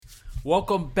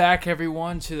Welcome back,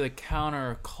 everyone, to the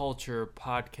Counterculture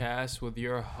Podcast with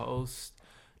your host,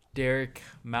 Derek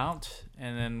Mount.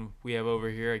 And then we have over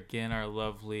here again our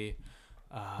lovely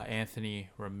Anthony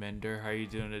Reminder. How are you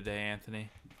doing today, Anthony?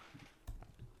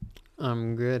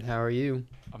 I'm good. How are you?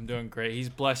 I'm doing great. He's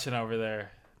blushing over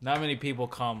there. Not many people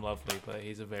call him lovely, but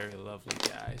he's a very lovely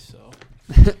guy. So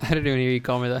I didn't even hear you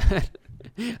call me that.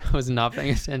 I was not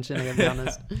paying attention, I gotta be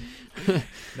honest.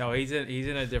 No, he's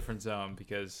in a different zone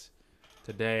because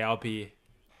today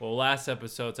last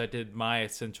episodes I did my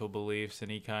essential beliefs and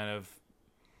he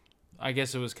I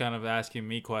guess it was kind of asking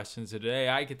me questions. Today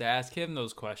I get to ask him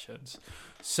those questions.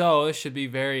 So it should be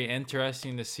very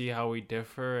interesting to see how we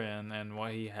differ and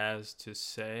what he has to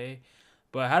say.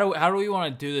 But how do we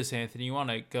want to do this, Anthony? You want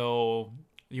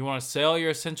to say all your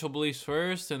essential beliefs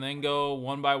first and then go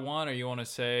one by one, or you want to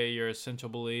say your essential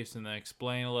beliefs and then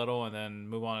explain a little and then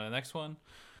move on to the next one?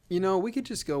 You know, we could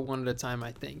just go one at a time,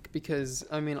 I think, because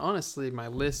honestly, my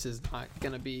list is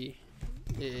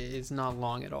not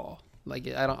long at all. Like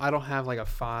I don't have like a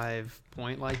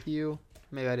 5-point like you.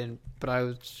 Maybe I didn't, but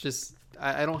I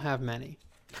don't have many.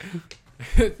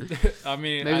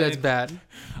 Maybe that's bad.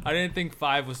 I didn't think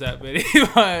 5 was that many,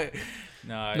 but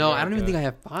no, I don't even think I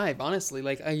have 5. Honestly,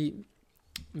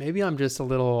 maybe I'm just a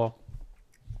little.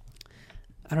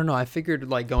 I don't know. I figured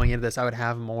like going into this, I would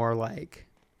have more like.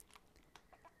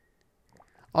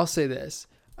 I'll say this.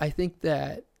 I think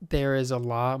that there is a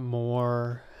lot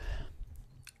more.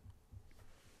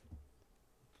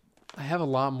 I have a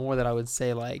lot more that I would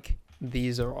say like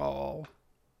these are all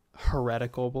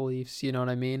heretical beliefs. You know what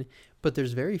I mean? But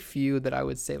there's very few that I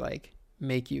would say like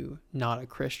make you not a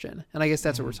Christian. And I guess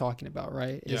that's what we're talking about,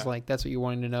 right? Yeah. Is like that's what you're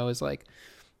wanting to know is like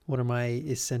what are my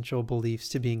essential beliefs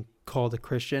to being called a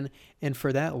Christian? And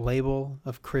for that label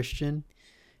of Christian,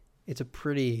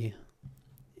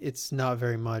 it's not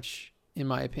very much in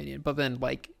my opinion. But then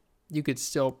like you could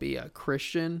still be a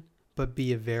Christian but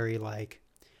be a very like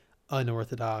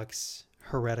unorthodox,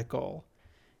 heretical,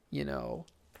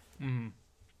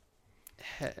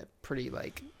 pretty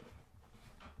like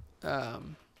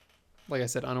I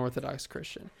said, unorthodox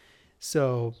Christian.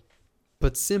 So,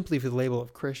 but simply for the label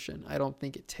of Christian, I don't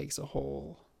think it takes a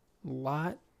whole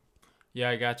lot.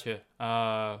 Yeah, I got you.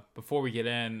 Before we get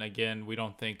in, again, we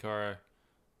don't think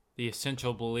the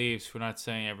essential beliefs. We're not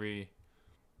saying every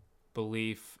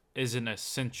belief isn't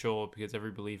essential because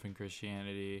every belief in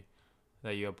Christianity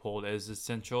that you uphold is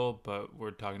essential, but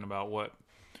we're talking about what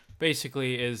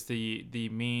basically is the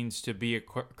means to be a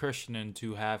Christian and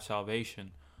to have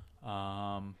salvation.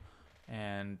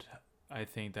 And I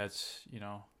think that's,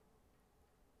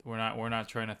 we're not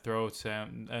trying to throw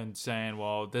and saying,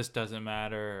 well, this doesn't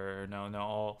matter, or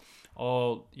no,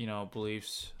 all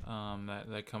beliefs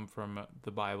that come from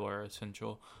the Bible are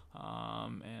essential.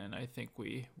 And I think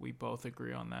we both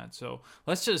agree on that. So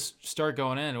let's just start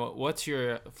going in. What's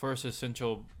your first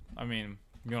essential? You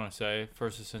want to say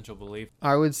first essential belief?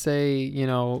 I would say,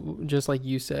 just like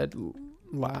you said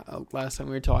last time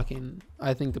we were talking,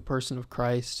 I think the person of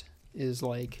Christ is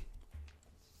like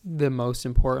the most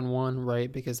important one,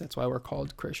 right? Because that's why we're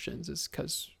called Christians, is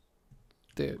because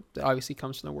it obviously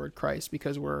comes from the word Christ,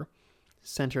 because we're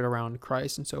centered around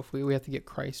Christ. And so if we have to get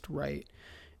Christ right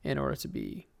in order to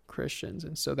be Christians.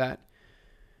 And so that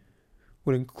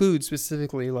would include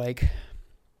specifically like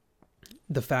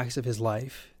the facts of his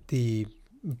life, the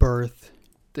birth,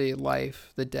 the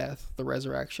life, the death, the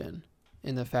resurrection,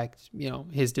 and the fact,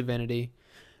 his divinity.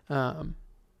 So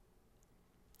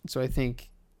I think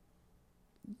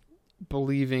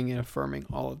believing and affirming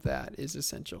all of that is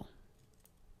essential.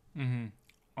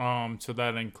 Mm-hmm. So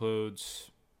that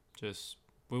includes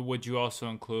would you also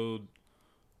include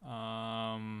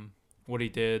what he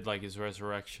did, like his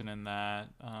resurrection and that,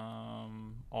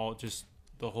 all just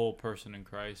the whole person in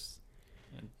Christ?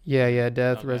 Yeah,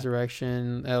 death, okay.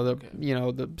 Resurrection,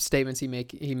 the statements he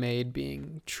made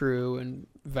being true and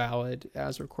valid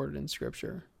as recorded in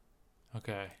Scripture.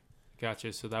 Okay,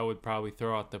 gotcha. So that would probably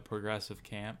throw out the progressive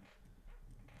camp.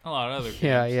 A lot of other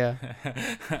camps.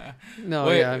 Yeah. No,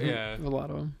 a lot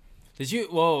of them.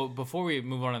 Before we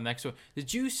move on to the next one,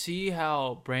 did you see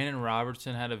how Brandon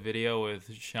Robertson had a video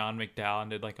with Sean McDowell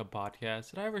and did like a podcast?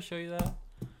 Did I ever show you that?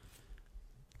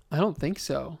 I don't think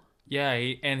so. Yeah,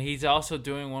 he's also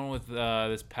doing one with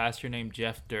this pastor named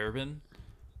Jeff Durbin,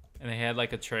 and they had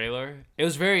like a trailer. It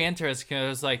was very interesting because I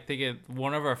was like thinking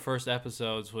one of our first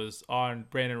episodes was on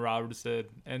Brandon Robertson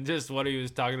and just what he was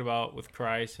talking about with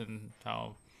Christ and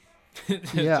how.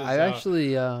 Yeah, I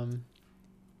actually, I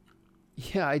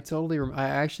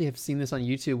actually have seen this on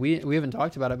YouTube. We haven't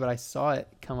talked about it, but I saw it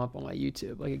come up on my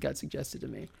YouTube. Like it got suggested to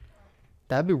me.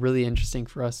 That'd be really interesting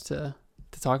for us to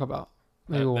to talk about.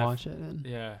 Maybe we'll watch it and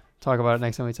talk about it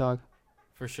next time we talk.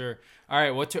 For sure. All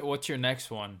right, what's your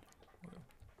next one?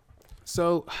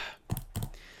 So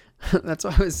that's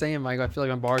what I was saying, Michael. I feel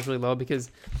like my bar is really low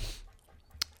because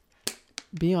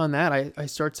beyond that, I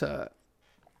start to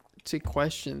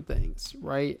question things,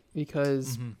 right?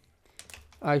 Because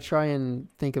I try and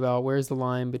think about where's the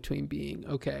line between being,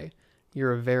 okay,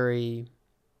 you're a very,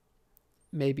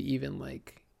 maybe even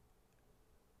like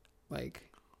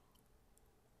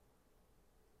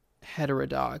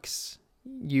heterodox,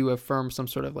 you affirm some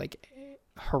sort of like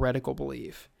heretical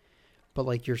belief, but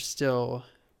like you're still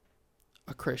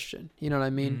a Christian. You know what I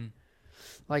mean?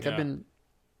 Like I've been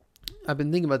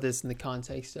thinking about this in the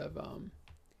context of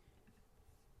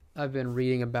I've been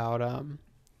reading about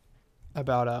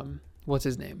what's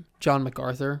his name? John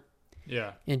MacArthur.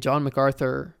 Yeah. And John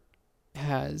MacArthur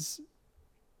has,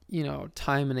 you know,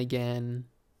 time and again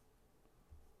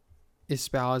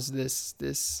espoused this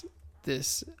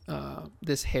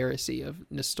heresy of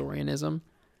Nestorianism.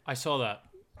 I saw that.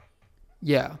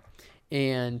 Yeah.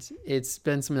 And it's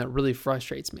been something that really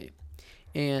frustrates me.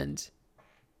 And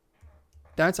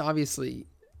that's obviously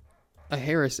a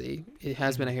heresy. It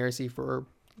has been a heresy for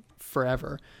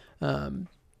forever. And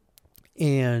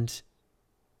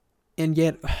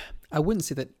yet I wouldn't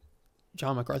say that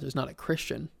John MacArthur is not a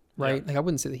Christian, right? Yeah. Like I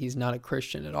wouldn't say that he's not a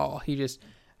Christian at all. He just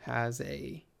has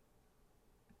a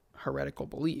heretical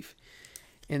belief.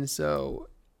 And so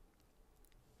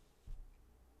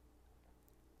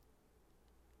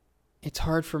it's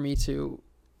hard for me to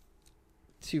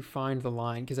find the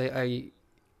line because I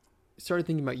started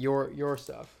thinking about your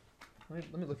stuff.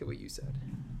 Let me look at what you said.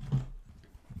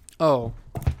 Oh,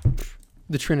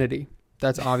 the Trinity.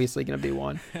 That's obviously going to be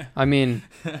one. I mean,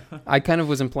 I kind of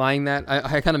was implying that.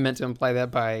 I kind of meant to imply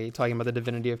that by talking about the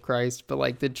divinity of Christ, but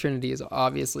like the Trinity is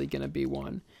obviously going to be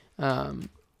one.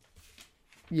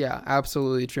 Yeah,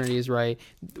 absolutely. Trinity is right.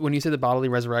 When you said the bodily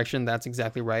resurrection, that's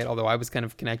exactly right. Although I was kind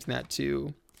of connecting that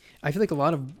to, I feel like a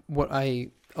lot of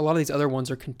these other ones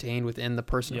are contained within the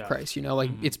person of Christ, you know, like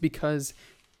it's because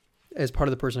as part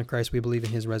of the person of Christ, we believe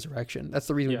in his resurrection. That's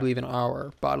the reason we believe in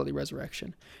our bodily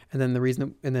resurrection. And then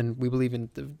then we believe in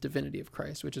the divinity of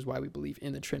Christ, which is why we believe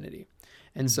in the Trinity.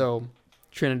 And so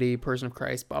Trinity, person of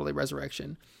Christ, bodily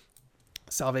resurrection,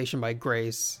 salvation by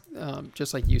grace,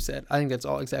 just like you said. I think that's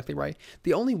all exactly right.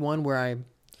 The only one where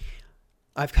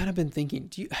I've kind of been thinking,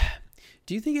 do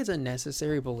you think it's a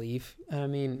necessary belief? I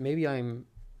mean, maybe I'm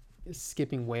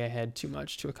skipping way ahead too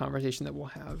much to a conversation that we'll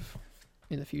have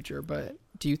in the future, but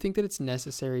do you think that it's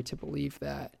necessary to believe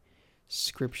that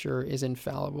Scripture is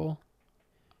infallible?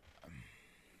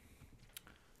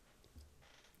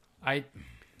 I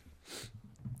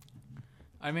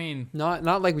mean,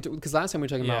 not like because last time we were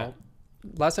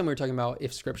talking about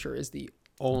if Scripture is the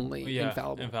only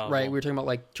infallible, right? We were talking about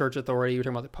like church authority. We were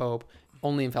talking about the Pope,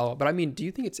 only infallible. But I mean, do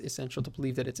you think it's essential to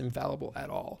believe that it's infallible at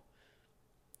all?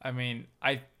 I mean,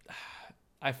 I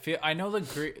feel I know the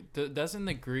Greek. Doesn't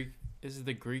the Greek is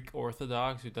the Greek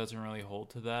Orthodox who doesn't really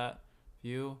hold to that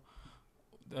view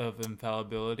of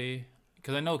infallibility?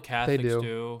 Because I know Catholics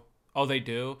do. Oh, they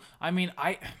do. I mean,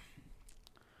 I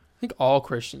think all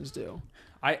Christians do.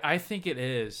 I think it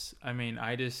is. I mean,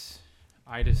 I just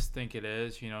think it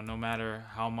is. You know, no matter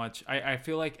how much I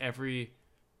feel like I think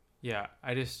it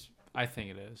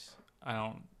is.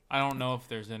 I don't know if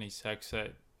there's any sects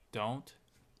that don't.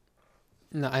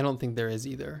 No, I don't think there is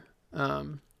either.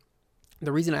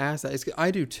 The reason I ask that is 'cause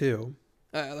I do too.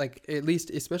 Like at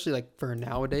least, especially like for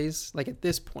nowadays, like at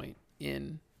this point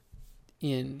in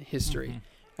history,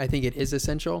 I think it is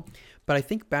essential. But I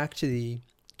think back to the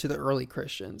early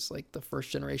Christians, like the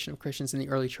first generation of Christians in the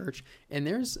early church, and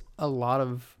there's a lot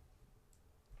of,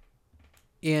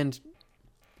 and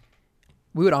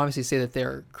we would obviously say that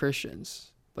they're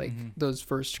Christians, like those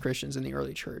first Christians in the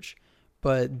early church,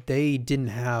 but they didn't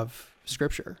have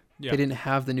Scripture. Yeah. They didn't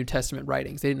have the New Testament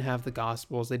writings. They didn't have the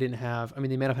Gospels. They didn't have, I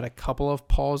mean, they might have had a couple of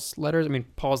Paul's letters. I mean,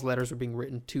 Paul's letters were being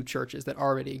written to churches that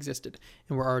already existed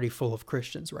and were already full of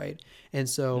Christians, right? And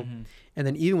so, and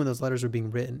then even when those letters were being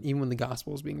written, even when the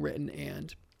Gospel was being written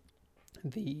and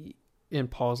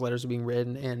Paul's letters were being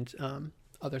written and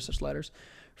other such letters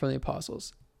from the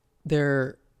apostles,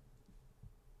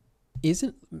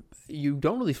 you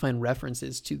don't really find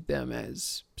references to them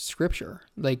as Scripture.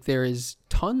 Like there is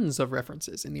tons of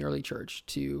references in the early church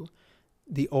to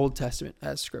the Old Testament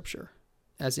as Scripture,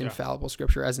 as infallible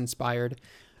Scripture, as inspired,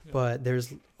 but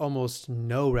there's almost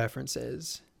no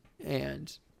references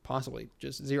and possibly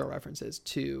just zero references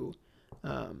to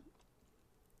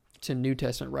New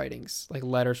Testament writings, like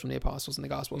letters from the apostles and the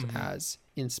Gospels as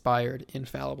inspired,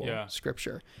 infallible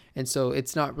Scripture. And so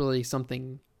it's not really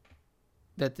something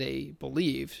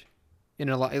believed. In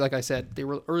a lot, like I said,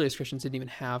 the earliest Christians didn't even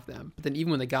have them. But then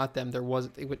even when they got them,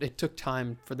 it took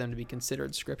time for them to be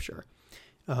considered scripture,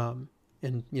 and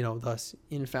thus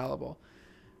infallible.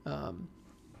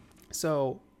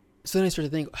 So then I started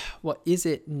to think, well, is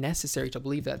it necessary to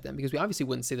believe that then? Because we obviously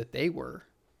wouldn't say that they were.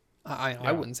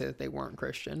 I wouldn't say that they weren't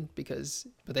Christian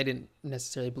but they didn't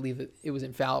necessarily believe that it was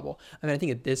infallible. I mean, I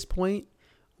think at this point,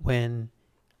 when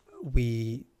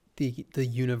the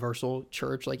universal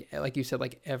church, like you said,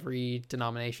 like every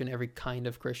denomination, every kind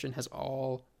of Christian has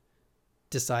all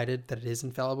decided that it is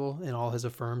infallible and all has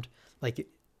affirmed. Like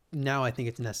now, I think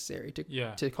it's necessary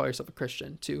to call yourself a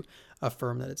Christian to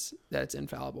affirm that it's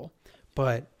infallible.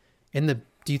 But do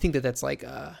you think that that's like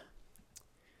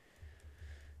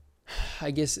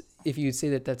I guess if you'd say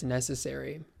that that's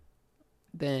necessary,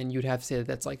 then you'd have to say that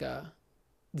that's like the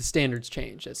standards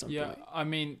changed at some point. Yeah, I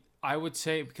mean, I would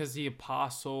say because the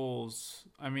apostles,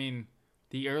 I mean,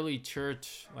 the early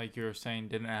church, like you were saying,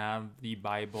 didn't have the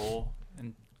Bible,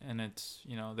 and it's,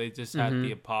 they just had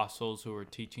the apostles who were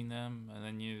teaching them, and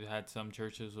then you had some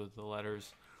churches with the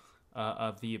letters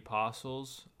of the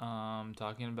apostles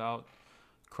talking about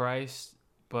Christ.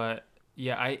 But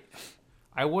yeah,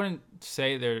 I wouldn't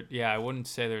say they're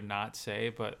not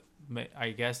saved, but I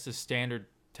guess the standard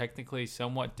technically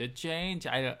somewhat did change.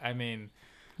 I mean,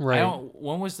 right.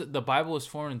 When was the Bible was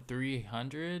formed in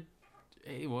 300?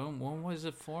 When was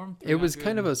it formed? 300? It was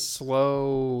kind of a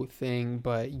slow thing,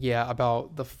 but yeah,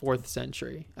 about the 4th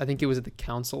century. I think it was at the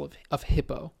Council of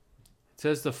Hippo. It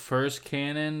says the first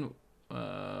canon,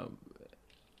 the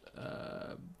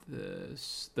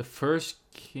first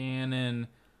canon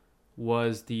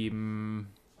was the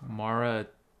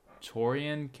Muratorian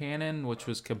canon, which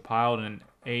was compiled in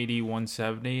AD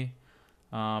 170,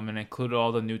 and included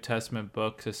all the New Testament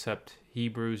books except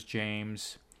Hebrews,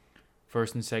 James,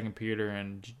 1st and 2nd Peter,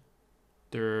 and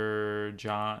 3rd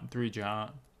John.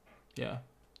 Yeah,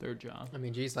 3rd John. I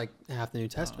mean, geez, like half the New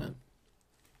Testament.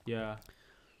 Yeah.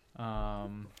 I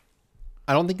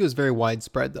don't think it was very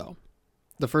widespread, though.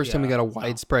 The first time we got a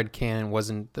widespread canon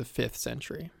wasn't the 5th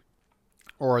century.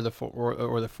 Or the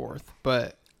 4th,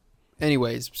 but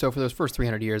anyways, so for those first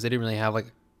 300 years, they didn't really have like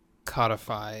a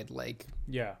codified,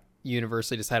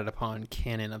 universally decided upon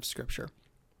canon of scripture.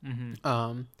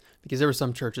 Mm-hmm. Because there were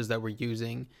some churches that were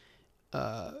using,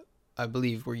 I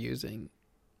believe, were using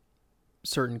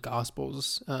certain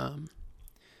gospels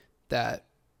that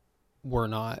were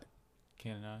not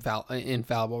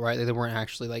infallible, right? They weren't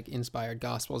actually like inspired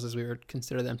gospels as we would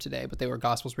consider them today, but they were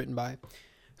gospels written by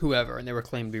whoever, and they were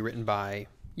claimed to be written by,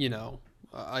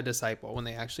 a disciple when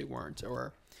they actually weren't.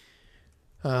 Or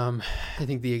I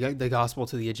think the gospel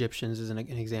to the Egyptians is an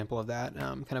example of that,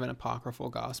 kind of an apocryphal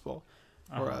gospel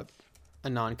or a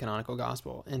non-canonical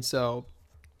gospel. And so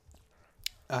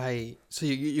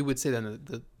you would say then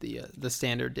the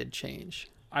standard did change.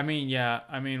 I mean, yeah.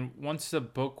 I mean, once the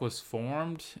book was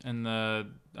formed in the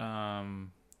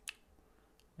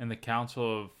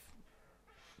Council of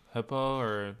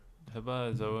Hippo,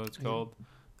 is that what it's called?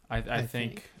 I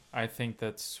think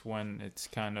that's when it's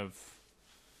kind of,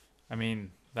 I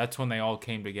mean, that's when they all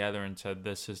came together and said,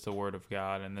 this is the word of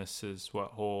God, and this is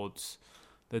what holds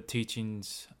the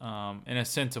teachings, in a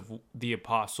sense, of the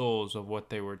apostles, of what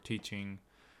they were teaching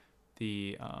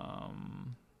the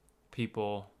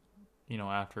people,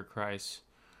 after Christ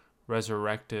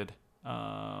resurrected,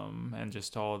 and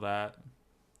just all that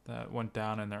went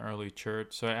down in the early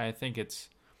church. So I think that,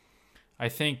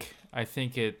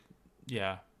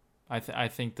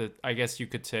 I guess you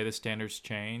could say the standards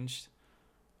changed.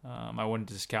 I wouldn't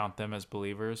discount them as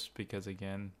believers because,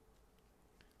 again,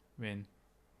 I mean,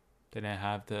 they didn't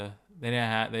have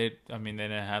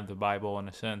the Bible in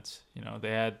a sense. They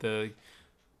had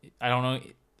I don't know,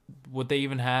 would they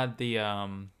even had the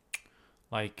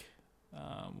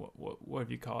what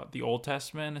do you call it? The Old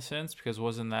Testament in a sense, because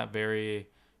wasn't that very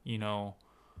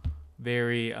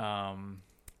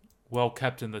well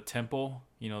kept in the temple,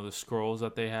 the scrolls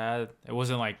that they had. It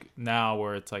wasn't like now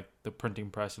where it's like the printing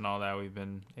press and all that. We've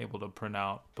been able to print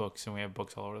out books, and we have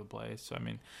books all over the place. So, I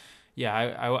mean, yeah,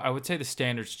 I would say the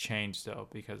standards changed, though,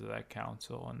 because of that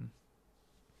council.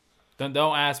 And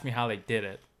don't ask me how they did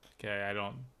it. Okay, I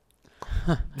don't.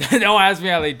 Don't ask me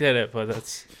how they did it, but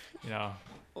that's,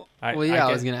 I was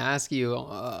going to ask you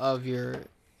of your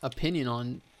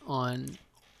opinion on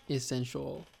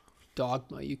essential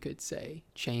dogma, you could say,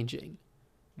 changing.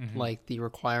 Mm-hmm. Like the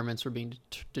requirements were being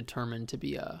determined to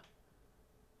be a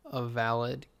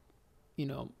valid,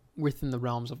 within the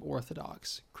realms of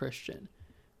Orthodox Christian.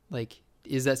 Like,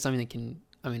 is that something that can,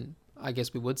 I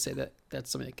guess we would say that that's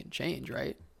something that can change,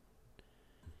 right?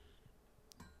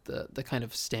 the kind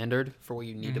of standard for what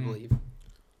you need to believe?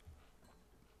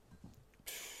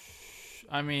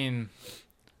 I mean,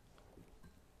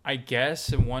 I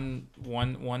guess in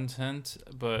one sense,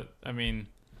 but I mean,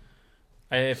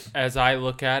 as I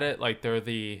look at it, like they're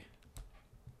the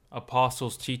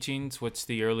apostles' teachings, which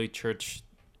the early church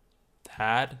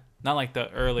had. Not like the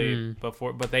early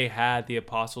before, but they had the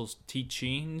apostles'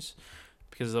 teachings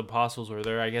because the apostles were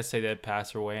there. I guess they did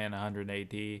pass away in 100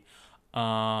 AD.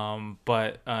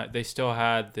 But they still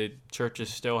had, the churches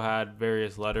still had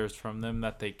various letters from them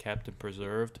that they kept and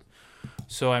preserved.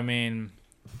 So, I mean,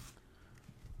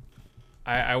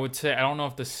 I would say, I don't know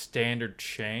if the standard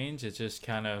changed. It just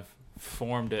kind of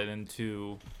formed it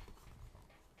into...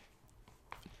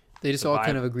 They just all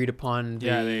kind of agreed upon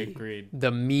they agreed. The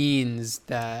means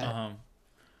that...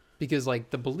 Because,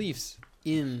 like, the beliefs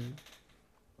in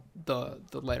the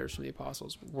letters from the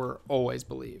apostles were always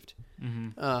believed.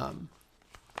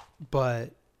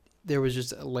 But there was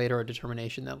just later a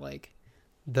determination that, like,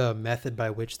 the method by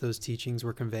which those teachings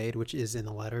were conveyed, which is in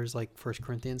the letters, like 1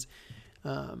 Corinthians,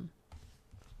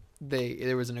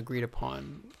 there was an agreed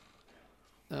upon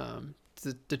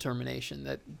determination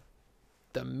that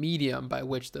the medium by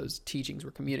which those teachings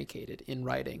were communicated in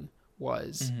writing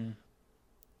was,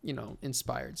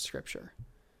 inspired scripture.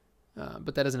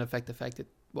 But that doesn't affect the fact that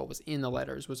what was in the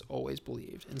letters was always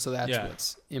believed. And so that's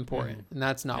what's important. And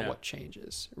that's not what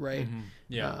changes, right?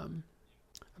 I'm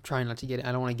trying not to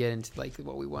I don't want to get into like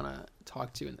what we want to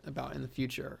talk about in the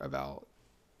future about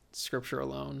scripture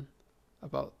alone,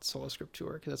 about sola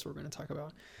scriptura, because that's what we're going to talk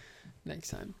about next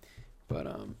time. But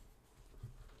I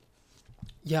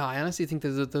honestly think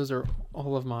that those are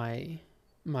all of my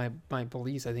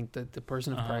beliefs. I think that the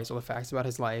person of Christ, all the facts about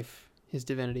his life, his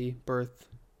divinity, birth,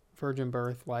 virgin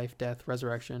birth, life, death,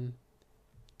 resurrection,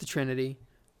 the Trinity,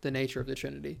 the nature of the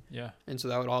Trinity. Yeah. And so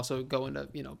that would also go into,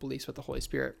 beliefs with the Holy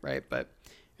Spirit, right?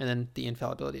 And then the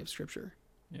infallibility of Scripture.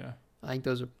 Yeah. I think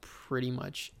those are pretty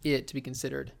much it to be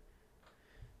considered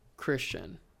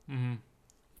Christian.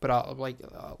 But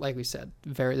like we said,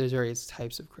 there's various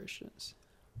types of Christians.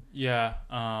 Yeah.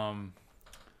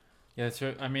 That's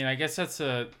right. I mean, I guess that's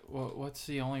what's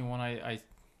the only one I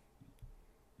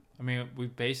mean, we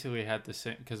basically had the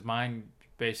same, because mine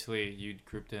basically you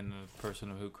grouped in the person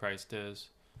of who Christ is.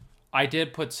 I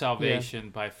did put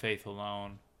salvation by faith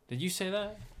alone. Did you say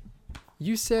that?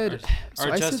 You said,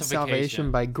 I said salvation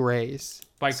by grace.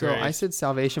 So I said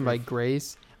salvation by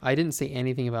grace. I didn't say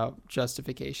anything about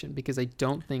justification because I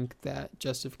don't think that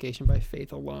justification by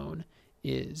faith alone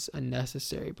is a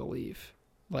necessary belief.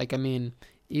 Like, I mean,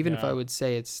 even if I would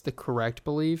say it's the correct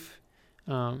belief,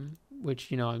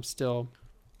 which, I'm still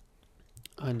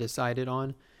undecided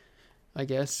on, I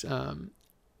guess,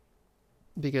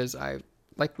 because after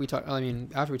we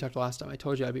talked last time, I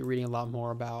told you I'd be reading a lot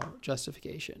more about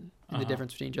justification and the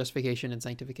difference between justification and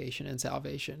sanctification and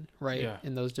salvation, right? Yeah.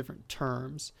 In those different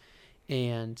terms.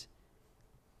 And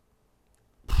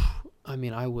I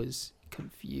mean, I was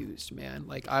confused, man.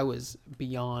 Like, I was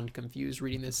beyond confused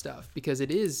reading this stuff because it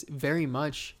is very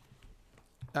much,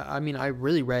 I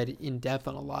really read in depth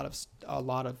on a lot of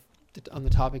on the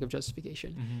topic of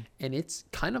justification. And it's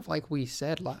kind of like we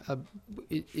said,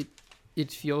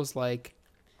 it feels like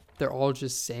they're all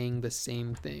just saying the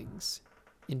same things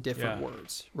in different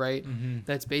words, right?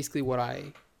 That's basically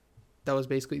that was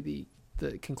basically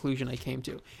the conclusion I came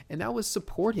to. And that was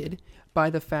supported by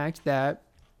the fact that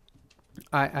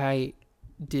I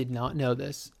did not know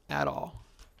this at all.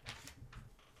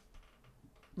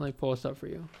 Let me pull this up for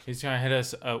you. He's going to hit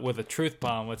us with a truth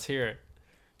bomb. Let's hear it.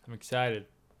 I'm excited.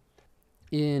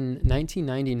 In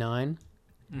 1999,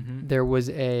 there was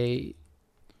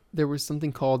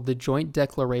something called the Joint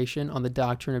Declaration on the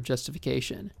Doctrine of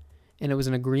Justification, and it was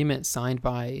an agreement signed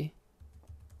by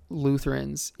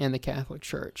Lutherans and the Catholic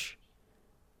Church,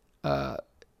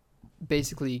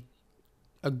 basically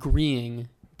agreeing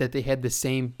that they had the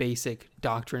same basic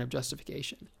doctrine of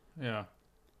justification. Yeah.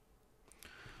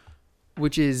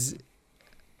 Which is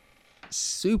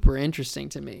super interesting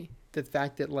to me. The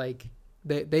fact that, like,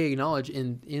 they acknowledge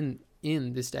in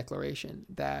this declaration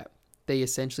that they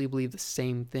essentially believe the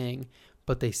same thing,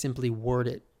 but they simply word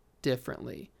it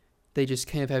differently. They just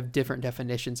kind of have different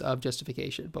definitions of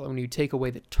justification. But when you take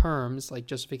away the terms like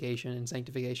justification and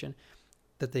sanctification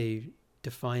that they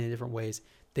define in different ways,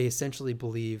 they essentially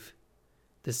believe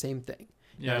the same thing.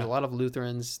 Yeah. There's a lot of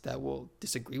Lutherans that will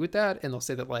disagree with that, and they'll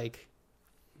say that, like,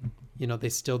 they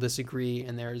still disagree,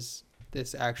 and there's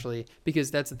this actually,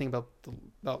 because that's the thing about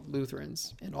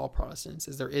Lutherans and all Protestants,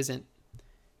 is there isn't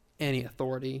any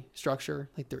authority structure.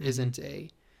 Like, there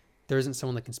there isn't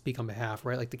someone that can speak on behalf,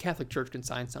 right? Like the Catholic Church can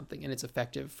sign something and it's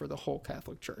effective for the whole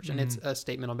Catholic Church. And it's a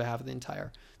statement on behalf of the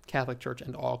entire Catholic Church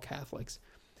and all Catholics.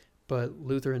 But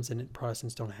Lutherans and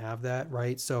Protestants don't have that,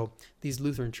 right? So these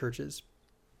Lutheran churches,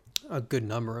 a good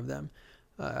number of them,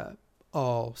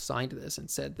 all signed this and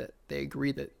said that they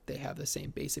agree that they have the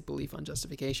same basic belief on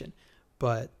justification.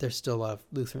 But there's still a lot of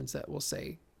Lutherans that will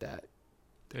say that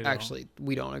actually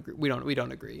we don't agree. We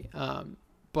don't agree.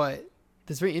 But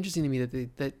it's very interesting to me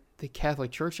that the Catholic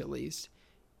Church, at least,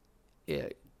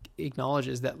 it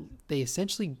acknowledges that they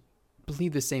essentially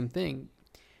believe the same thing.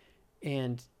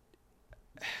 And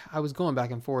I was going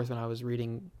back and forth when I was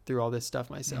reading through all this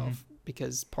stuff myself,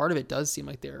 because part of it does seem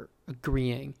like they're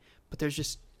agreeing, but there's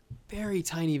just very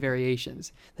tiny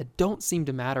variations that don't seem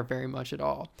to matter very much at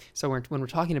all. So when we're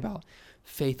talking about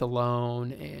faith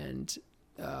alone and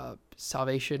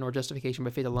salvation or justification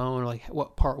by faith alone, or like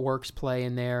what part works play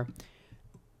in there,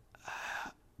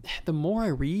 the more I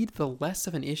read, the less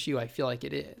of an issue I feel like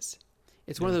it is.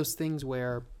 It's one of those things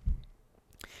where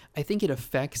I think it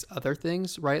affects other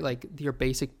things, right? Like your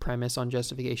basic premise on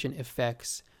justification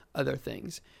affects other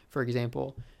things. For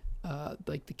example,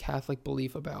 like the Catholic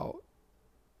belief about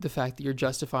the fact that you're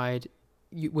justified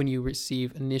when you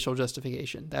receive initial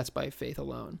justification. That's by faith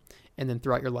alone. And then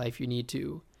throughout your life, you need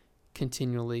to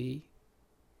continually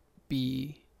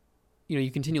be,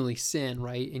 you continually sin,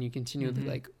 right? And you continually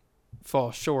like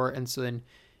fall short. And so then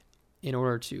in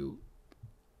order to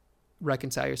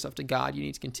reconcile yourself to God, you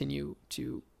need to continue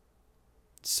to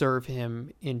serve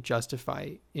him and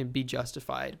be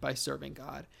justified by serving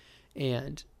God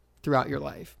and throughout your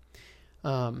life.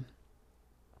 And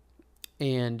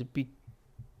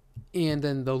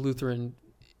then the Lutheran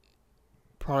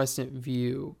Protestant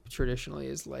view traditionally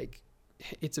is like,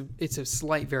 it's a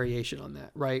slight variation on that,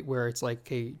 right? Where it's like,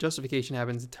 okay, justification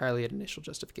happens entirely at initial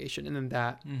justification. And then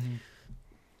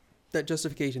that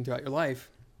justification throughout your life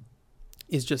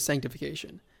is just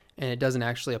sanctification. And it doesn't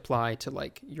actually apply to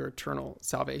like your eternal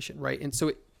salvation, right? And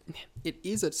so it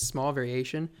is a small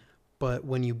variation, but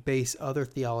when you base other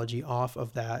theology off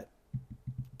of that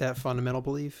fundamental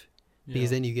belief,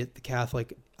 because then you get the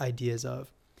Catholic ideas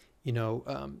of,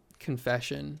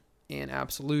 confession and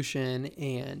absolution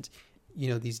and,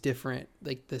 these different,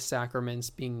 like the sacraments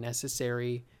being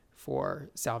necessary for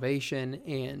salvation.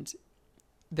 And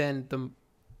then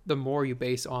the more you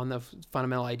base on the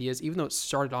fundamental ideas, even though it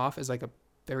started off as like a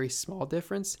very small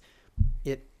difference,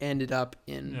 it ended up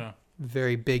in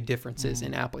very big differences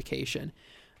in application.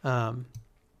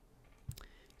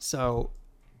 So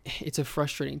it's a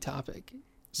frustrating topic.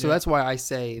 So that's why I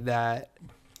say that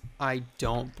I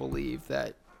don't believe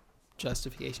that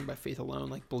justification by faith alone,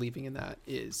 like believing in that,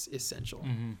 is essential.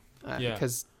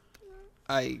 Because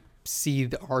I see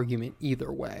the argument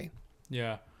either way.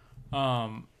 Yeah.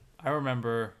 I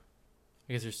remember,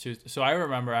 I guess there's two. So I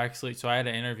remember actually, I had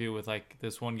an interview with like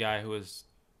this one guy who was,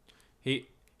 he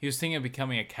was thinking of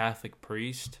becoming a Catholic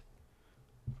priest,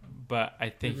 but I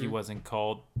think he wasn't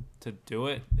called to do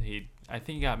it. I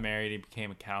think he got married. He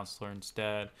became a counselor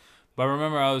instead. But I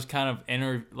remember I was kind of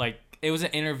it was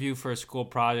an interview for a school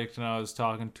project, and I was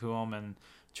talking to him and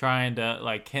trying to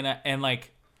like,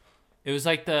 it was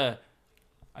like I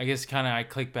guess kind of I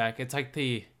click back. It's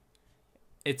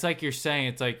like you're saying,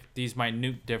 it's like these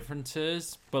minute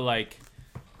differences, but like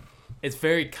it's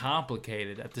very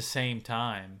complicated at the same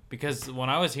time. Because when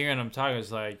I was hearing him talk, I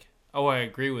was like, oh, I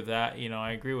agree with that.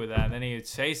 I agree with that. And then he would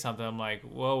say something. I'm like,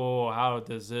 whoa, how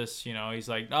does this, he's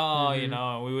like, no,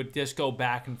 and we would just go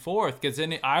back and forth. Because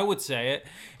then I would say it,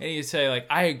 and he'd say, like,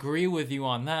 I agree with you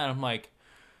on that. I'm like,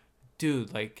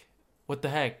 dude, like, what the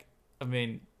heck? I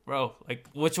mean, bro, like,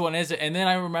 which one is it? And then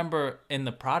I remember in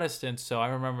the Protestants, so I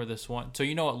remember this one. So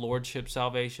you know what lordship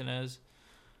salvation is?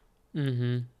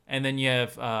 And then you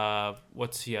have,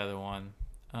 what's the other one?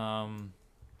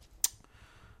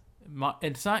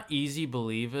 It's not easy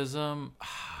believism.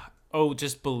 Oh,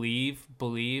 just believe.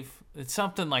 It's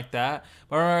something like that.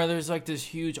 But I remember there's like this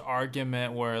huge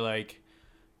argument where like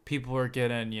people were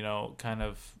getting, kind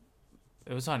of,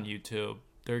 it was on YouTube.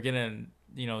 They're getting,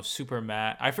 super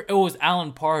mad. It was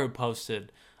Alan Parr who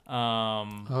posted.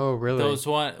 Oh, really? Those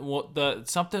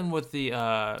something with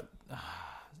the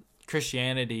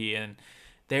Christianity, and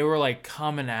they were like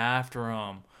coming after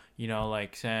him.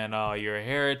 Like saying, oh, you're a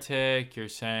heretic. You're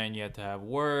saying you have to have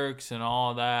works and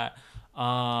all that.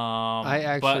 I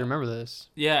actually remember this.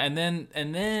 Yeah, and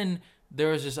then there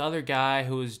was this other guy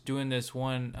who was doing this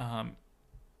one.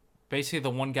 Basically,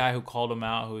 the one guy who called him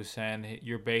out, who was saying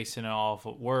you're basing it off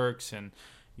of works, and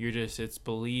it's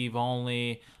believe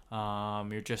only.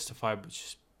 You're justified, but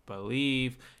just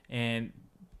believe. And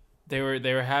they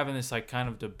were having this like kind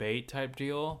of debate type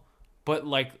deal. but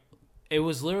like it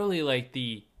was literally like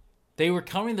they were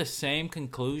coming to the same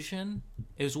conclusion.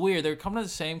 It was weird. They were coming to the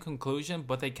same conclusion,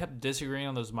 but they kept disagreeing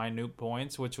on those minute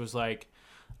points, which was like,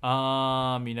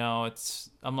 it's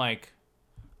I'm like,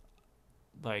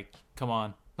 come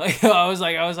on. Like I was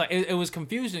like, it was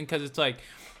confusing because it's like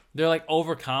they're like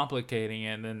overcomplicating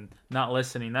it and then not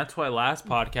listening. That's why last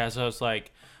podcast I was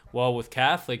like, well, with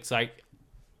Catholics, like,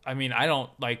 I mean, I don't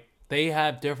like they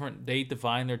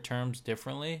define their terms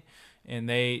differently, and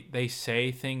they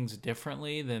say things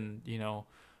differently than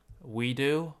we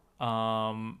do.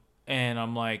 And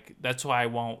I'm like, that's why I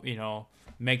won't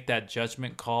make that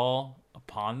judgment call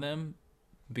upon them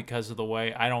because of the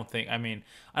way I don't think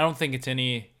it's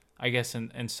any. I guess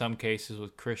in some cases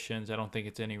with Christians, I don't think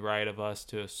it's any right of us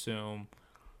to assume,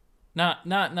 not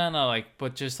like,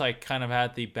 but just like kind of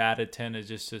had the bad intent of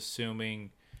just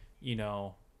assuming,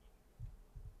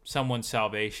 someone's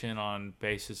salvation on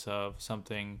basis of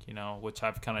something, which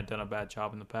I've kind of done a bad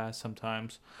job in the past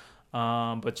sometimes.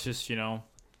 But just,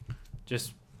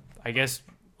 just I guess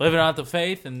living out the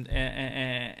faith and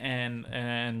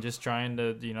just trying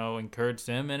to, encourage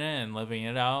them in it and living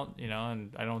it out,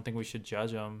 and I don't think we should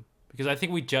judge them. Because I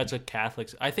think we judge like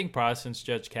Catholics. I think Protestants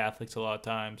judge Catholics a lot of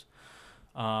times.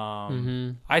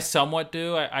 I somewhat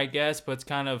do, I guess, but it's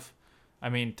kind of,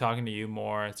 talking to you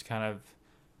more, it's kind of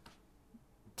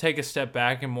take a step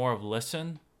back and more of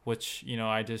listen, which,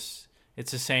 it's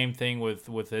the same thing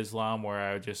with Islam where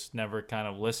I would just never kind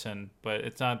of listen, but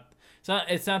it's not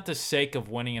the sake of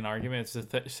winning an argument. It's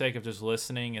the sake of just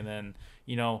listening and then,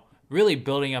 really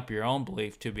building up your own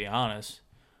belief, to be honest.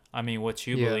 What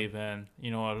you believe in,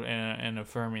 and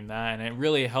affirming that. And it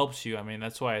really helps you.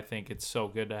 That's why I think it's so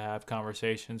good to have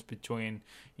conversations between,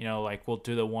 like we'll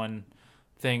do the one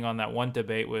thing on that one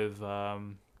debate with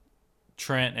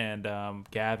Trent and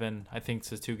Gavin. I think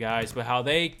it's the two guys. But how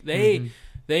they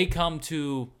come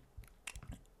to...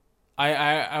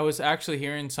 I was actually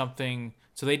hearing something...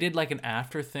 So they did like an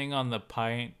after thing on the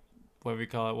Pint... whatever you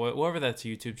call it, whatever that's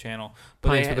YouTube channel.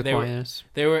 But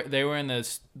they were in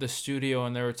the studio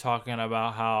and they were talking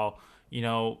about how,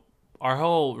 our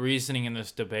whole reasoning in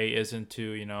this debate isn't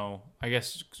to, I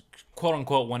guess, quote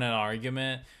unquote, win an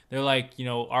argument. They're like,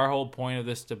 our whole point of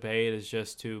this debate is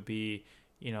just to be,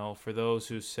 for those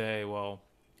who say, well,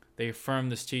 they affirm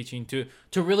this teaching to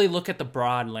really look at the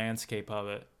broad landscape of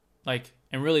it, like,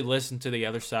 and really listen to the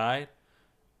other side.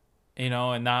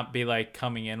 And not be like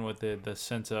coming in with the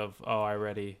sense of, oh, I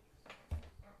already,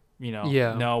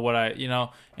 know what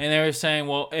and they were saying,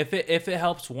 well, if it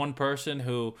helps one person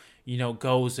who,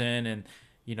 goes in and,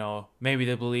 maybe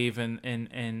they believe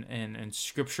in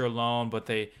scripture alone, but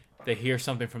they hear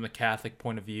something from the Catholic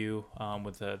point of view,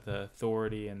 with the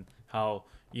authority and how,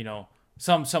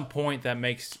 some point that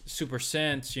makes super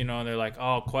sense, and they're like,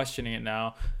 oh, questioning it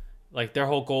now. Like their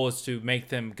whole goal is to make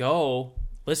them go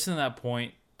listen to that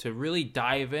point, to really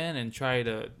dive in and try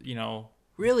to,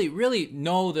 really, really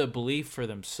know the belief for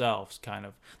themselves, kind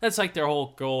of. That's like their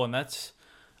whole goal, and that's,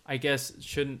 I guess,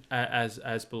 shouldn't,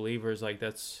 as believers, like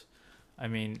that's,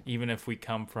 even if we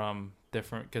come from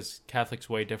different, because Catholics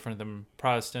way different than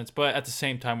Protestants, but at the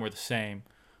same time, we're the same,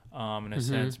 in a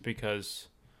sense, because,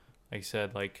 like I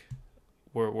said, like,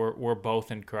 we're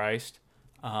both in Christ,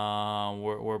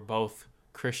 we're both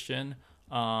Christian,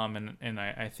 and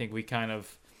I think we kind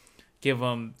of give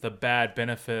them the bad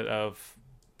benefit of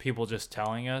people just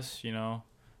telling us,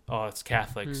 oh, it's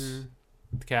Catholics,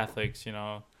 it's Catholics,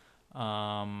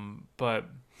 but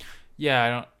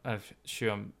yeah,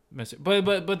 I'm missing,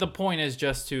 but the point is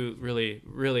just to really,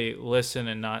 really listen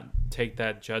and not take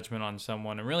that judgment on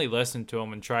someone and really listen to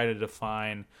them and try to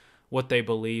define what they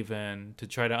believe in, to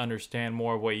try to understand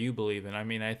more of what you believe in.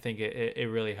 I think it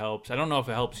really helps. I don't know if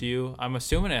it helps you. I'm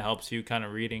assuming it helps you kind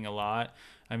of reading a lot.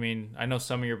 I know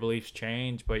some of your beliefs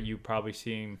change, but you probably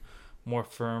seem more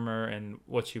firmer in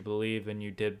what you believe than you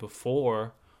did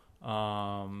before,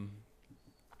 in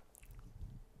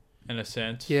a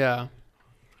sense. Yeah.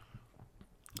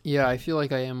 Yeah, I feel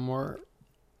like I am more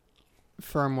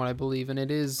firm what I believe, and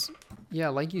it is, yeah,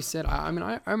 like you said.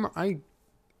 I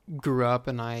grew up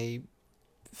and I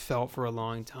felt for a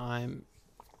long time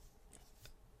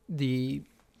the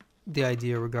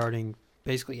idea regarding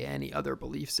basically any other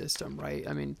belief system, right?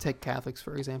 Take Catholics,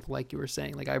 for example, like you were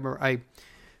saying. Like, I remember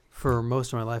for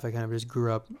most of my life, I kind of just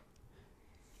grew up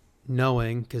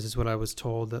knowing, because it's what I was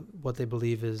told, that what they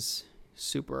believe is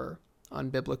super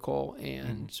unbiblical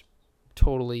and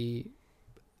totally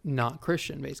not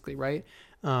Christian, basically, right?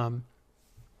 I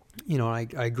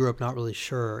grew up not really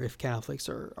sure if Catholics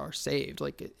are saved,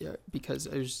 like, because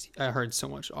I heard so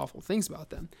much awful things about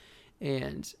them.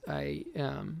 And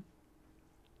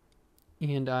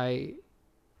And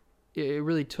it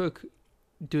really took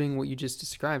doing what you just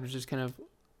described, just kind of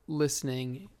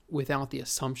listening without the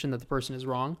assumption that the person is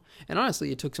wrong. And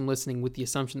honestly, it took some listening with the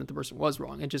assumption that the person was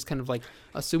wrong, and just kind of like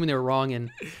assuming they were wrong and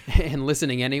and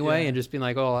listening anyway, and just being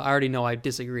like, oh, I already know I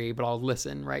disagree, but I'll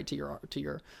listen right to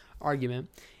your argument.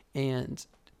 And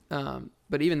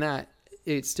but even that,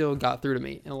 it still got through to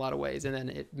me in a lot of ways, and then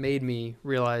it made me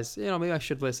realize, maybe I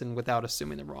should listen without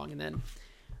assuming they're wrong.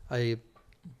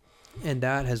 And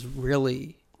that has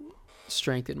really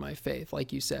strengthened my faith,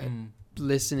 like you said,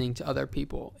 listening to other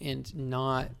people and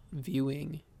not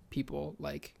viewing people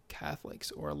like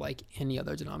Catholics or like any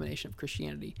other denomination of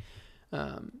Christianity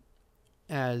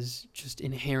as just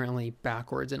inherently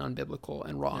backwards and unbiblical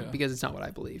and wrong, because it's not what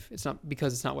I believe. It's not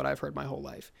because it's not what I've heard my whole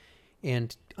life.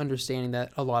 And understanding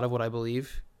that a lot of what I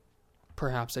believe,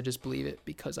 perhaps I just believe it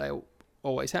because I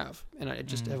always have, and I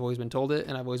just have always been told it,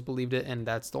 and I've always believed it, and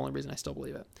that's the only reason I still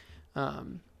believe it.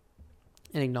 And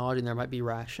acknowledging there might be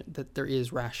that there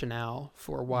is rationale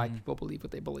for why people believe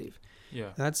what they believe.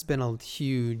 Yeah, that's been a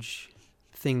huge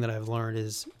thing that I've learned,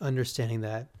 is understanding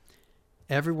that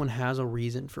everyone has a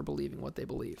reason for believing what they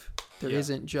believe. There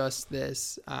isn't just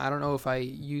this. I don't know if I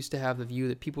used to have the view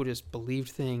that people just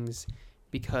believed things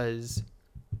because,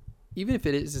 even if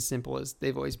it is as simple as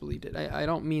they've always believed it, I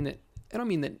don't mean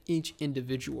that each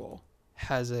individual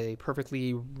has a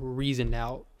perfectly reasoned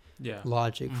out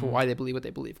logic for why they believe what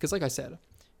they believe. Because like I said,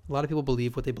 a lot of people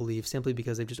believe what they believe simply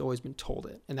because they've just always been told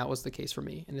it. And that was the case for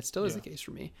me. And it still is the case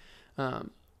for me.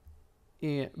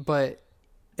 But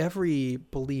every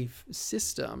belief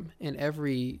system and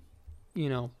every,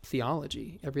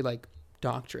 theology, every like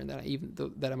doctrine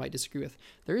that I might disagree with,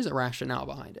 there is a rationale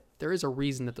behind it. There is a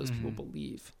reason that those people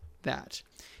believe that.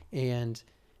 And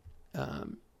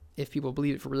if people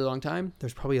believe it for a really long time,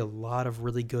 there's probably a lot of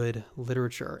really good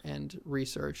literature and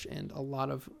research and a lot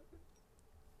of,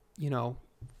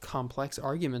 complex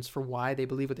arguments for why they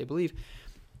believe what they believe.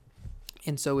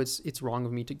 And so it's wrong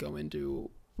of me to go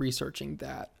into researching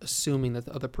that, assuming that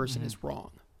the other person is wrong.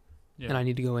 Yeah. And I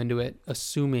need to go into it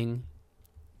assuming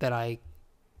that I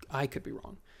could be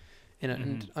wrong,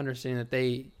 and understanding that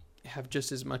they have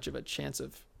just as much of a chance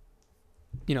of,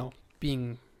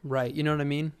 being right. You know what I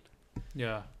mean?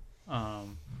 Yeah.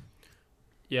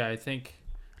 I think,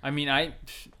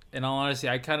 in all honesty,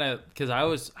 I kind of, because I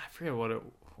forget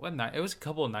what night, it was a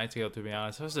couple of nights ago, to be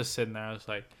honest. I was just sitting there, I was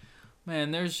like, man,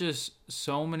 there's just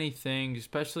so many things,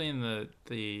 especially in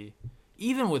the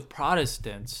even with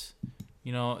Protestants,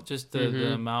 just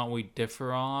the amount we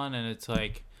differ on. And it's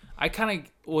like, I kind of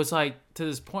was like, to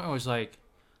this point where I was like,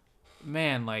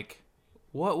 man, like,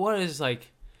 what is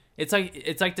like, it's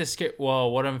like this,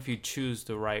 well, what if you choose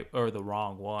the right or the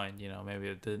wrong one?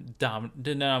 Maybe the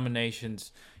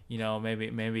denominations,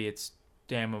 maybe it's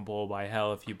damnable by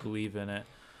hell if you believe in it.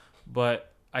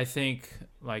 But I think,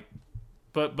 like,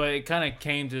 but it kind of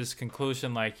came to this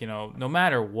conclusion, like, no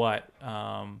matter what,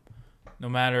 no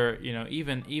matter,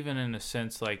 even in a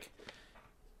sense, like,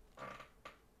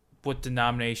 what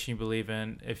denomination you believe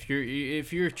in, if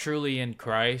you're truly in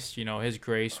Christ, His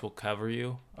grace will cover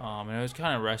you. And it was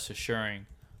kind of rest assuring.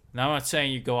 Now, I'm not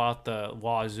saying you go out the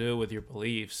wazoo with your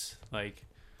beliefs, like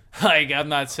I'm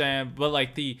not saying, but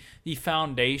like the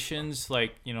foundations,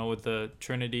 like, with the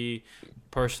Trinity,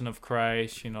 person of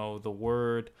Christ, the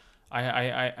Word,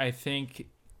 I think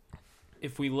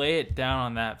if we lay it down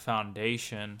on that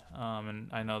foundation, and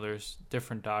I know there's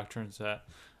different doctrines that,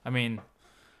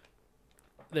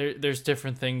 there's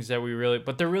different things that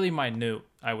but they're really minute,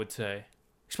 I would say,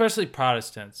 especially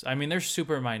Protestants. They're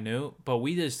super minute, but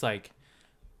we just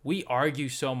we argue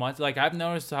so much. Like, I've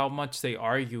noticed how much they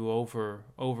argue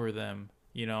over them,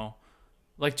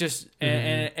 like, just,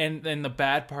 and the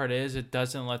bad part is it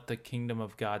doesn't let the kingdom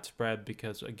of God spread,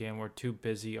 because again, we're too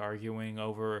busy arguing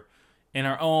over in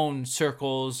our own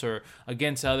circles or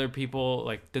against other people,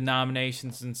 like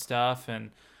denominations and stuff.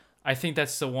 And I think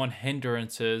that's the one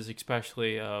hindrances,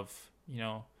 especially of,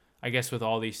 I guess with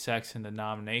all these sects and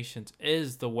denominations,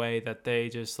 is the way that they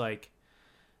just like,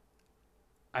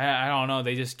 I don't know,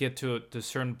 they just get to a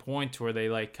certain point where they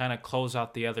like kind of close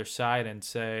out the other side and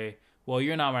say, well,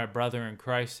 you're not my brother in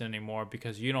Christ anymore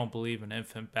because you don't believe in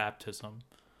infant baptism.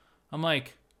 I'm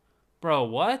like, bro,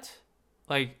 what?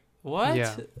 Like, what?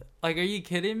 Yeah. Like, are you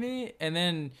kidding me? And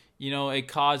then, it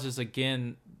causes,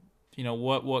 again,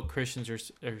 what Christians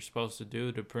are supposed to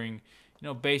do to bring,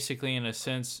 basically, in a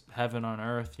sense, heaven on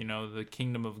earth, the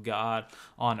kingdom of God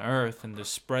on earth, and to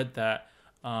spread that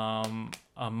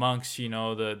amongst,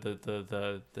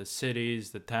 the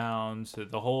cities, the towns,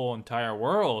 the whole entire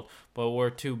world. But we're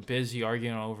too busy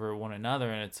arguing over one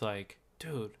another, and it's like,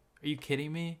 dude, are you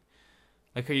kidding me?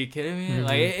 Like, are you kidding me?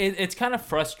 Like, it's kind of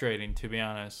frustrating, to be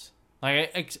honest.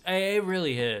 Like, it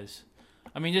really is.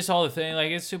 I mean, just all the thing.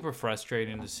 Like, it's super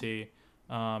frustrating to see,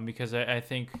 because I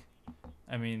think,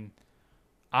 I mean,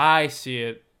 I see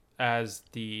it as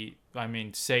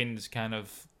Satan's kind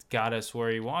of got us where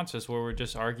he wants us, where we're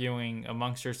just arguing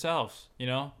amongst ourselves,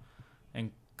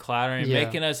 and clattering,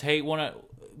 making us hate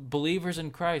believers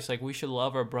in Christ. Like, we should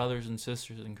love our brothers and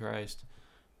sisters in Christ,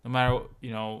 no matter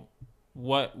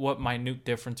what minute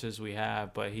differences we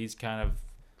have. But he's kind of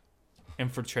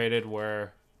infiltrated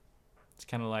where it's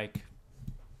kind of like,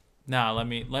 nah,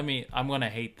 I'm gonna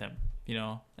hate them.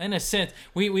 In a sense,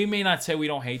 we may not say we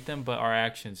don't hate them, but our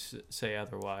actions say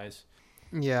otherwise.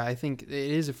 Yeah, I think it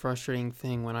is a frustrating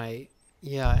thing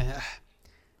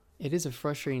it is a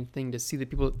frustrating thing to see the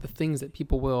things that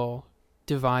people will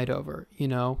divide over,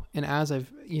 and as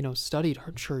I've, studied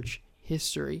our church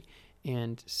history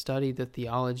and studied the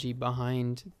theology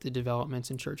behind the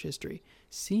developments in church history,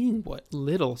 seeing what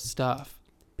little stuff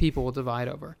people will divide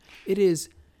over, it is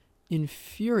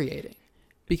infuriating,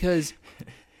 because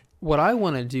what I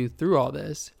want to do through all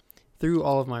this, through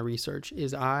all of my research,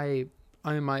 is my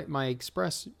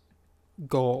express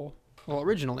goal. Well,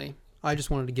 originally, I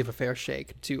just wanted to give a fair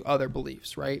shake to other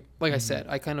beliefs, right? Like I said,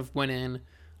 I kind of went in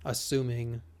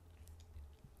assuming,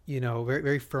 very,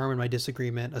 very firm in my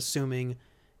disagreement, assuming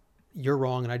you're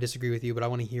wrong and I disagree with you, but I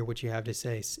want to hear what you have to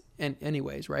say. And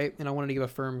anyways, right? And I wanted to give a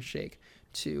firm shake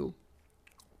to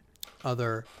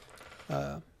other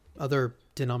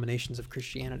denominations of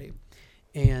Christianity.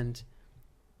 And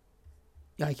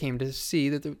I came to see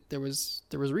that there was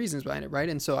reasons behind it, right?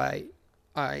 And so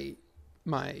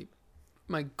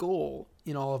my goal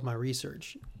in all of my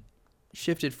research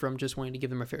shifted from just wanting to give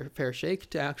them a fair shake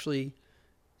to actually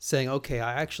saying, okay,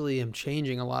 I actually am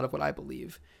changing a lot of what I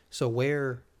believe. So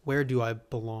where do I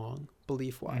belong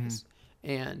belief-wise?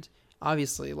 And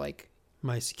obviously, like,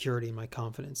 my security, my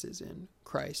confidence is in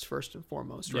Christ first and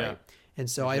foremost, right? And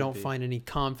so I don't find any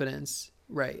confidence,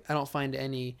 right? I don't find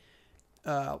any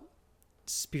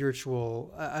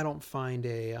spiritual, I don't find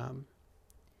I'm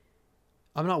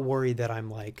not worried that I'm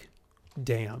like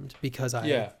damned because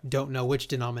I don't know which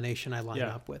denomination I line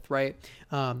up with, right?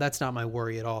 That's not my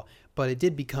worry at all. But it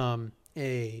did become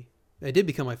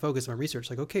my focus of my research.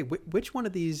 Like, okay, which one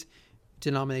of these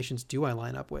denominations do I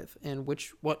line up with, and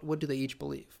what do they each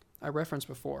believe? I referenced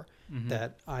before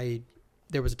that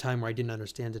there was a time where I didn't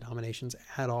understand denominations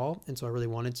at all, and so I really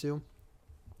wanted to,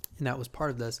 and that was part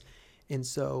of this. And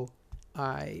so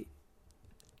I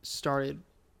started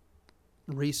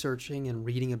researching and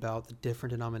reading about the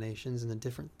different denominations and the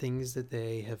different things that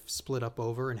they have split up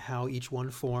over and how each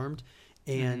one formed.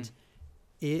 And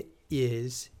it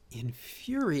is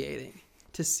infuriating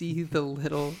to see the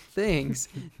little things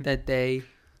that they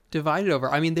divided over.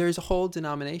 I mean, there's whole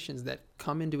denominations that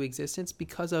come into existence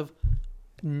because of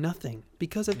nothing,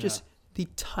 because of just the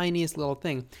tiniest little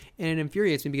thing. And it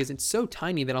infuriates me because it's so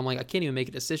tiny that I'm like, I can't even make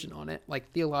a decision on it.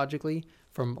 Like, theologically,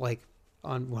 from like,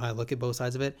 when I look at both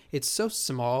sides of it, it's so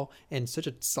small and such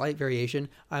a slight variation.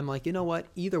 I'm like, you know what?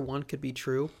 Either one could be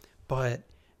true, but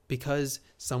because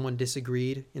someone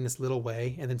disagreed in this little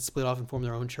way and then split off and formed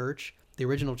their own church, the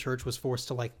original church was forced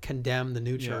to like condemn the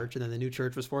new church, and then the new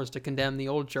church was forced to condemn the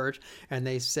old church. And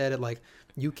they said it like,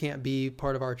 you can't be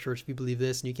part of our church if you believe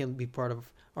this, and you can't be part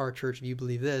of our church if you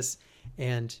believe this.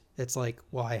 And it's like,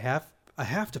 well, I have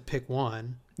to pick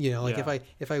one,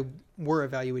 if I were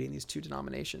evaluating these two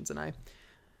denominations and I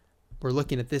were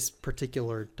looking at this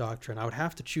particular doctrine, I would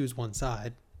have to choose one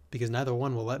side because neither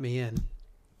one will let me in.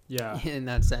 Yeah. In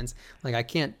that sense, like, I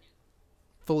can't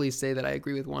fully say that I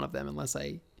agree with one of them unless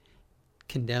I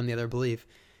condemn the other belief.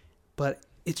 But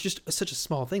it's just such a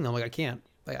small thing. I'm like, I can't.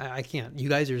 You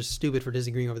guys are just stupid for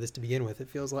disagreeing over this to begin with, it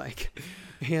feels like.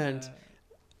 And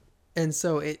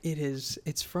so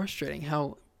it's frustrating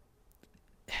how,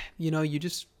 you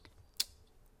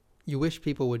wish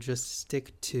people would just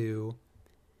stick to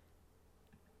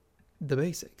the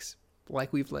basics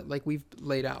like we've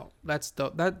laid out.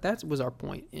 That was our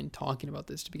point in talking about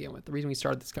this to begin with. The reason we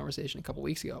started this conversation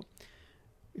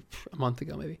a month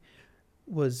ago maybe,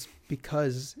 was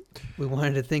because we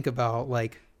wanted to think about,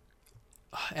 like,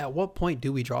 at what point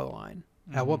do we draw the line?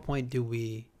 At what point do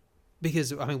we,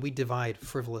 because I mean, we divide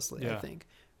frivolously, I think,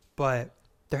 but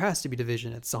there has to be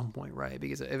division at some point, right?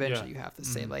 Because eventually you have to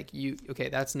say, like, okay,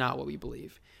 that's not what we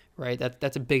believe, right?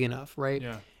 That's a big enough, right?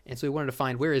 Yeah. And so we wanted to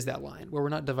find, where is that line where we're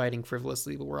not dividing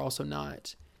frivolously, but we're also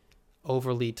not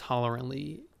overly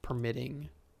tolerantly permitting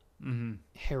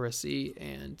heresy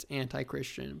and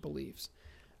anti-Christian beliefs.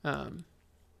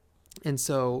 And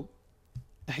so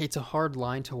it's a hard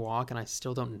line to walk, and I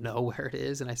still don't know where it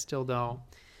is, and I still don't.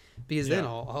 because then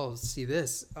I'll see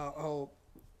this. I'll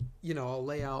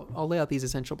lay out these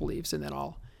essential beliefs, and then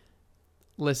I'll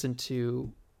listen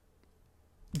to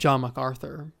John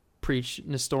MacArthur preach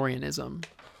Nestorianism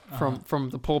from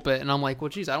the pulpit, and I'm like, well,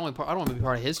 geez, I don't want to be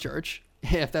part of his church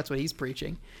if that's what he's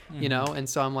preaching, And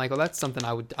so I'm like, well, that's something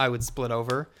I would split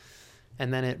over,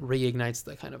 and then it reignites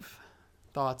the kind of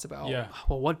thoughts about,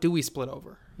 well, what do we split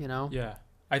over, Yeah.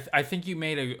 I think you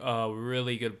made a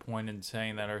really good point in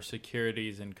saying that our security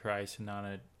is in Christ and not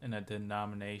in a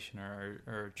denomination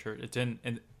or a church.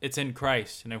 It's in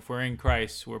Christ, and if we're in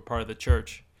Christ, we're part of the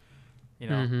church.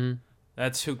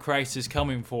 That's who Christ is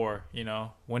coming for.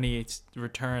 When He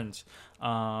returns.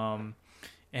 And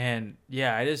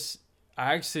yeah, I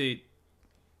actually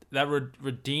that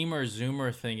Redeemer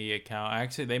Zoomer thingy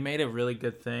account. They made a really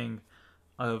good thing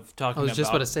of talking. I was just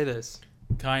about to say this.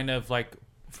 Kind of like.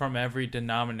 From every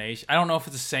denomination. I don't know if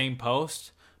it's the same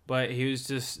post, but he was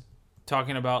just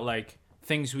talking about like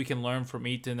things we can learn from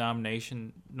each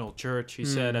denominational church. He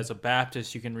said, as a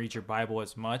Baptist, you can read your Bible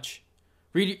as much.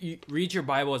 Read your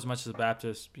Bible as much as a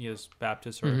Baptist, because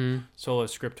Baptist or sola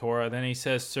scriptura. Then he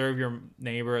says, serve your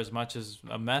neighbor as much as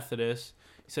a Methodist.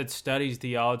 He said, studies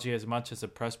theology as much as a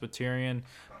Presbyterian.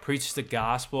 Preach the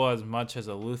gospel as much as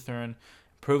a Lutheran.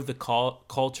 Improve the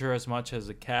culture as much as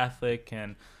a Catholic.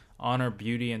 And honor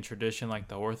beauty and tradition like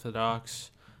the Orthodox.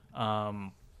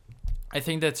 I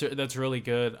think that's really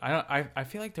good. I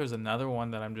feel like there's another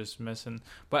one that I'm just missing,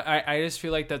 but I just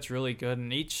feel like that's really good.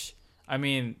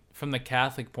 And from the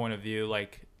Catholic point of view,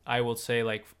 like I will say,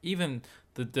 like even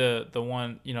the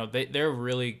one, they're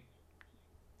really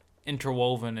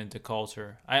interwoven into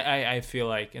culture. I feel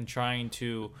like, in trying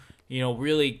to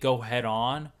really go head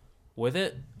on with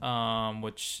it,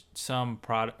 which some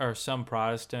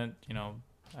Protestant,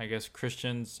 I guess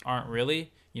Christians aren't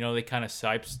really, they kind of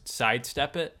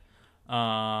sidestep it,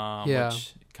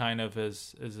 which kind of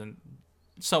is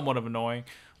somewhat of annoying.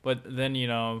 But then,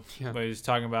 but he's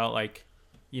talking about like,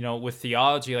 with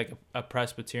theology, like a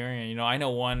Presbyterian, I know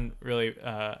one really,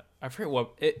 I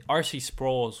forget R.C.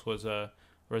 Sproul was a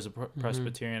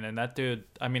Presbyterian, and that dude,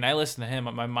 I listened to him,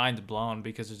 my mind's blown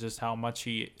because of just how much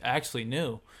he actually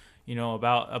knew,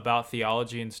 about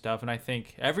theology and stuff. And I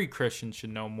think every Christian should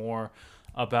know more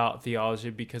about theology,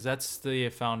 because that's the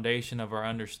foundation of our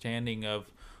understanding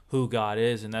of who God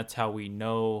is, and that's how we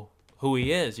know who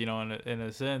He is, in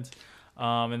a sense.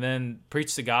 And then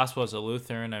preach the gospel as a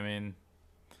Lutheran.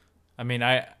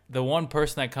 The one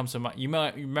person that comes to mind, you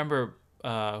remember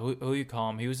who you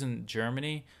call him? He was in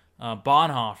Germany,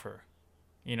 Bonhoeffer.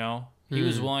 He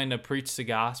was willing to preach the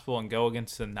gospel and go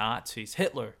against the Nazis.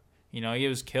 Hitler, he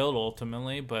was killed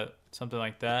ultimately, but something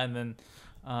like that. And then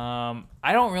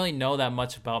I don't really know that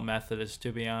much about Methodists,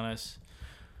 to be honest.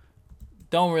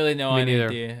 Don't really know any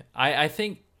idea. I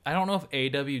think, I don't know if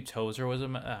A.W. Tozer was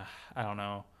I don't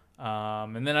know.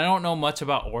 And then I don't know much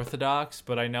about Orthodox,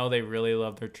 but I know they really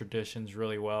love their traditions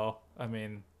really well.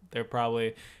 They're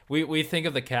probably, we think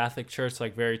of the Catholic Church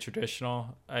like very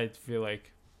traditional. I feel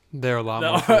like they're a lot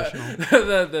more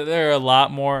traditional. They're a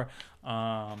lot more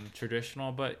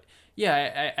traditional, but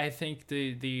yeah, I think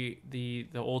the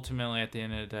ultimately at the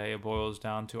end of the day, it boils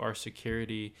down to our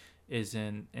security is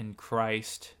in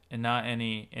Christ and not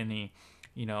any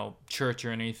church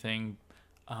or anything.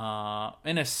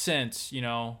 In a sense,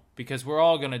 because we're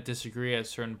all gonna disagree at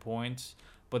certain points,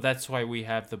 but that's why we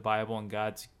have the Bible, and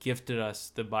God's gifted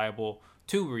us the Bible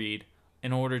to read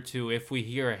in order to, if we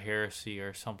hear a heresy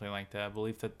or something like that, I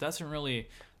believe that doesn't really.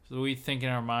 So we think in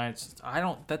our minds,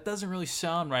 that doesn't really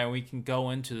sound right. We can go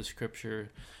into the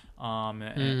scripture,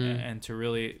 and to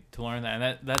learn that.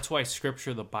 And that's why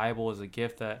scripture, the Bible, is a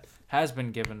gift that has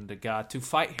been given to God to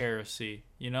fight heresy,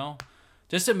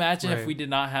 Just imagine if we did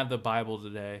not have the Bible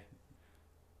today.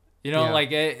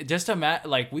 Just imagine,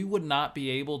 like, we would not be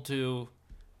able to,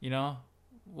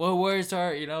 well, where's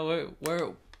our,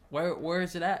 where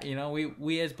is it at?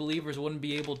 We as believers wouldn't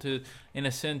be able to, in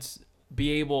a sense,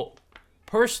 be able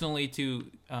personally to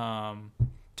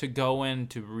go in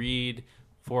to read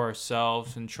for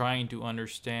ourselves and trying to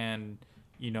understand,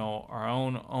 our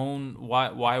own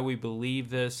why we believe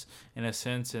this, in a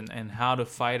sense, and how to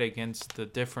fight against the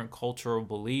different cultural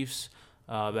beliefs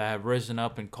that have risen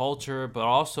up in culture, but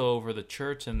also over the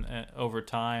church and over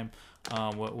time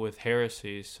with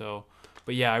heresies. So,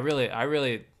 but yeah, I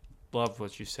really love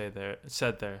what you said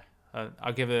there.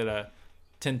 I'll give it a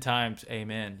 10 times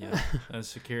amen.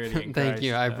 Security in Christ. Thank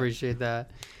you. I appreciate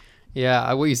that.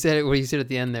 Yeah, what you said at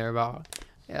the end there about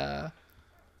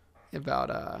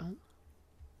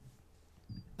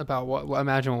what,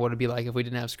 imagine what it'd be like if we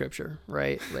didn't have scripture,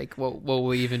 right? Like what will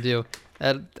we even do?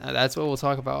 That's what we'll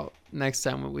talk about next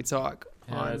time when we talk.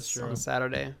 on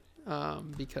Saturday,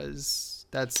 because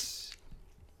that's,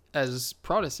 as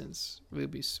Protestants we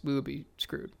would be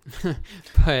screwed,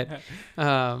 but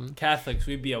Catholics,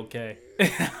 we'd be okay.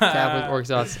 Catholic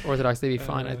Orthodox, they'd be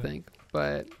fine, I think,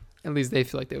 but at least they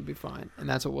feel like they would be fine, and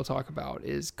that's what we'll talk about.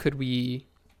 Is could we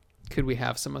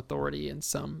have some authority and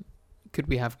could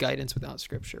we have guidance without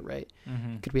Scripture, right?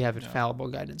 Mm-hmm. Could we have infallible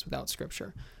guidance without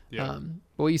Scripture? Yeah.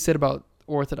 But what you said about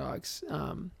Orthodox,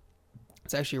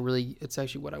 it's actually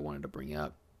what I wanted to bring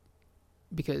up,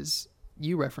 because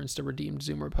you referenced a Redeemed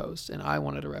Zoomer post, and I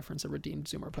wanted to reference a Redeemed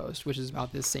Zoomer post, which is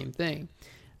about this same thing,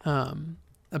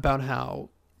 about how,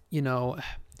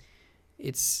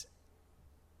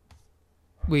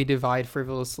 we divide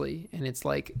frivolously, and it's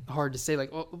like hard to say, like,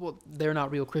 oh, well, they're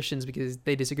not real Christians because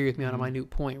they disagree with me on a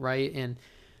minute point, right? And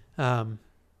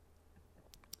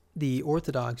the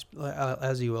Orthodox,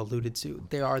 as you alluded to,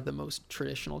 they are the most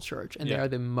traditional church, and they are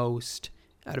the most,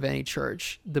 out of any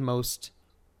church, the most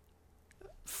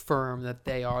firm that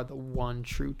they are the one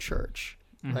true church,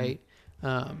 right?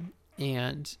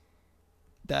 And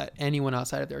that anyone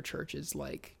outside of their church is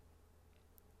like,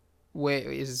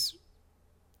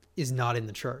 is not in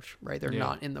the church, right? They're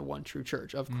not in the one true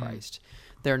church of Christ.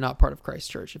 They're not part of Christ's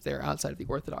church if they're outside of the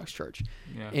Orthodox church.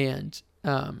 And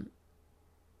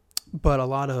but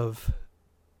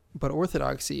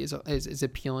Orthodoxy is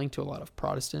appealing to a lot of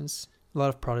Protestants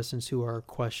who are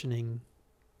questioning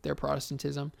their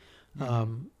Protestantism.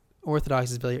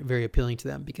 Orthodox is very, very appealing to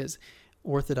them, because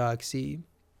Orthodoxy,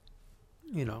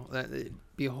 that'd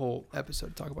be a whole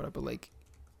episode to talk about it, but like,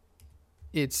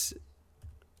 it's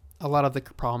a lot of the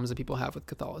problems that people have with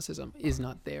Catholicism is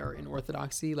not there in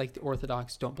Orthodoxy. Like, the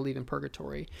Orthodox don't believe in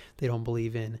purgatory. They don't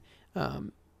believe in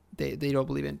they don't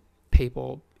believe in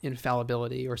papal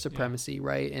infallibility or supremacy,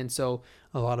 right? And so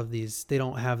a lot of these, they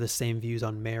don't have the same views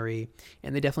on Mary,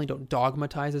 and they definitely don't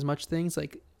dogmatize as much things.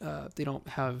 Like, they don't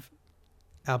have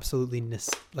absolutely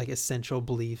like essential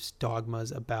beliefs,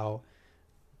 dogmas about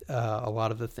a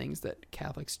lot of the things that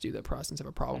Catholics do that Protestants have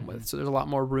a problem with. So there's a lot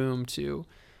more room to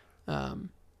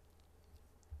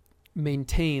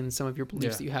maintain some of your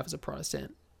beliefs that you have as a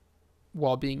Protestant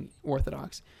while being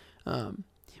Orthodox.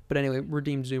 But anyway,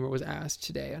 Redeemed Zoomer was asked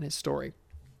today on his story,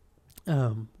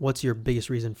 what's your biggest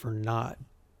reason for not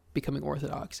becoming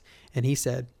Orthodox? And he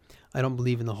said, I don't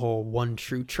believe in the whole one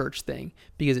true church thing,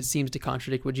 because it seems to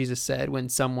contradict what Jesus said when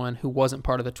someone who wasn't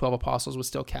part of the 12 apostles was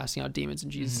still casting out demons in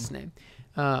Jesus' name.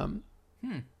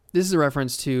 This is a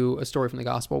reference to a story from the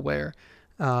gospel where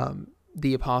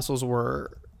the apostles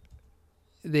were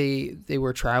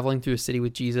traveling through a city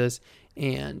with Jesus,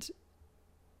 and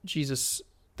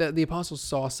the apostles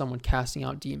saw someone casting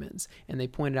out demons, and they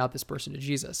pointed out this person to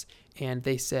Jesus, and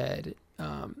they said,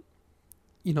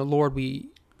 Lord,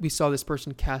 we saw this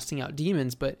person casting out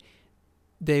demons, but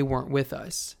they weren't with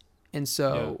us. And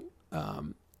so,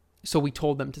 so we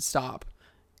told them to stop,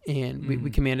 and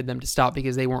we commanded them to stop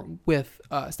because they weren't with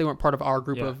us. They weren't part of our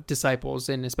group of disciples,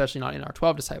 and especially not in our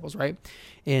 12 disciples. Right.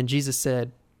 And Jesus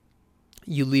said,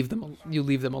 you leave them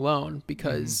alone,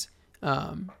 because,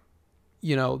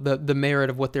 the merit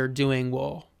of what they're doing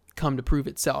will come to prove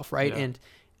itself. Right. Yeah.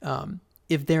 And,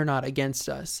 if they're not against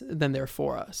us, then they're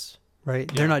for us. Right.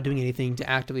 Yeah. They're not doing anything to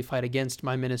actively fight against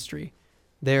my ministry.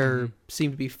 They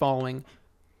seem to be following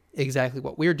exactly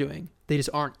what we're doing. They just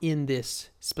aren't in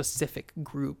this specific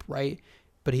group. Right.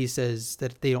 But he says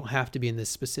that they don't have to be in this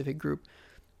specific group.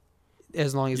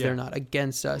 As long as they're not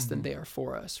against us, then they are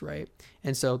for us, right?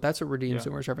 And so that's what Redeemed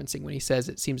Zoomer is referencing when he says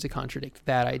it seems to contradict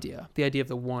that idea, the idea of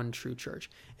the one true church.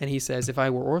 And he says, if I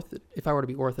were to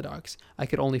be Orthodox, I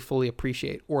could only fully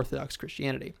appreciate Orthodox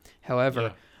Christianity.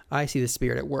 However, I see the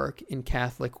Spirit at work in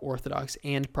Catholic, Orthodox,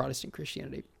 and Protestant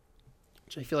Christianity,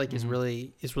 which I feel like is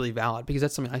really valid, because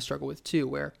that's something I struggle with too.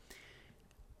 Where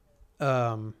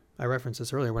I referenced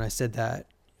this earlier when I said that.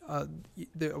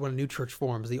 When a new church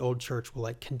forms, the old church will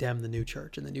like condemn the new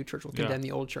church, and the new church will condemn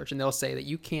the old church, and they'll say that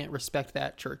you can't respect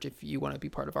that church if you want to be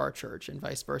part of our church, and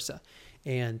vice versa.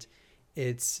 And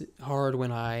it's hard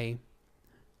when I,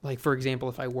 like, for example,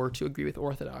 if I were to agree with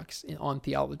Orthodox on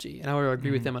theology, and I would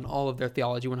agree with them on all of their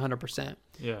theology 100%,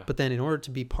 but then in order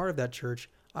to be part of that church,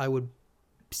 I would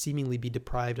seemingly be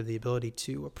deprived of the ability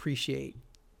to appreciate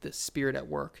the Spirit at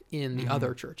work in the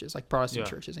other churches, like Protestant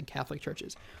churches and Catholic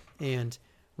churches. And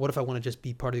what if I want to just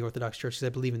be part of the Orthodox Church because I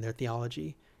believe in their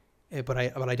theology, but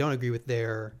I don't agree with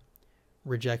their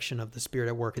rejection of the Spirit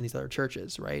at work in these other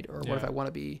churches, right? Or what if I want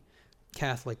to be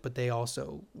Catholic, but they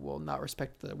also will not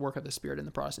respect the work of the Spirit in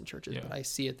the Protestant churches, but I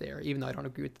see it there, even though I don't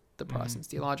agree with the Protestants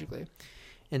theologically.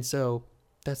 And so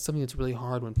that's something that's really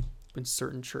hard when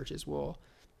certain churches will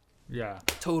Yeah.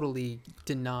 totally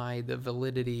deny the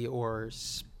validity or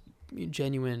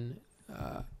genuine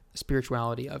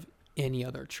spirituality of any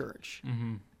other church.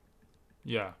 Mm-hmm.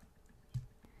 Yeah.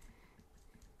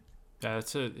 Yeah,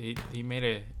 that's it. He made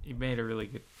a really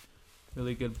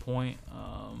good point.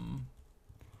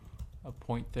 A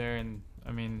point there, and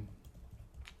I mean,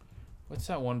 what's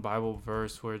that one Bible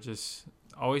verse where it just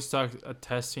always talks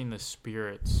testing the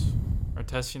spirits or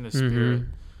testing the spirit?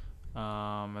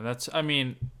 And that's, I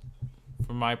mean,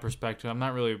 from my perspective, I'm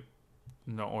not really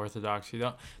orthodoxy.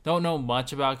 Don't know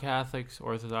much about Catholics,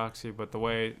 orthodoxy, but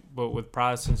with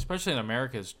Protestants, especially in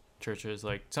America's churches,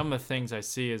 like some of the things I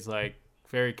see is like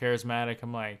very charismatic.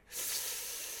 I'm like,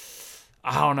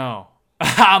 I don't know.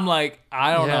 I'm like,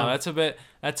 I don't know. That's a bit,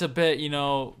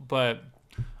 but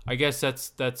I guess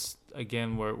that's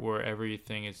again where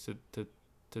everything is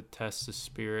to test the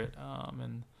spirit,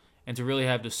 and to really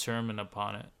have discernment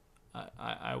upon it.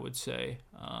 I would say.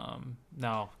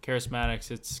 Now charismatics,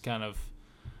 it's kind of,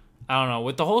 I don't know,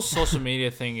 with the whole social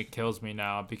media thing, it kills me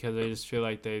now because I just feel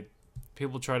like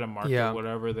people try to market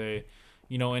whatever they,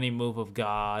 any move of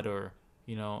God or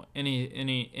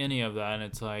any of that, and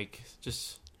it's like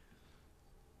just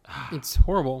it's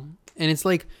horrible. And it's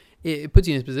like it puts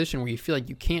you in a position where you feel like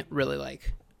you can't really,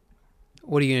 like,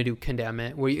 what are you gonna do, condemn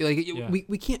it, where you like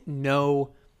we can't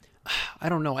know. I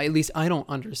don't know, at least I don't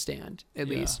understand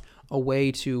least a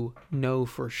way to know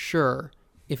for sure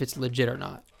if it's legit or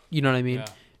not, you know what I mean?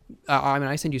 I mean,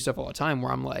 I send you stuff all the time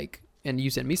where I'm like, and you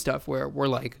send me stuff where we're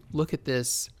like, look at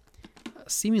this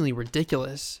seemingly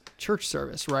ridiculous church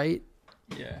service, right?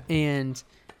 Yeah. And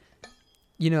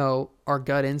our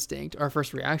gut instinct, our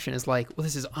first reaction is like, well,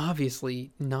 this is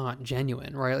obviously not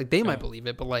genuine, right? Like they might believe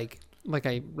it, but like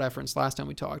I referenced last time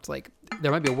we talked, like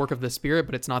there might be a work of the Spirit,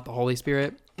 but it's not the Holy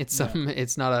Spirit. It's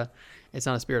it's not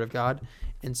a Spirit of God.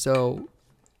 And so,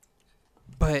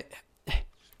 but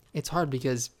it's hard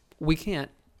because we can't,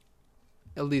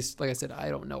 at least, like I said, I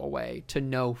don't know a way to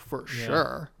know for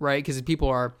sure, right? Because people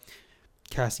are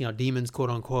casting out demons,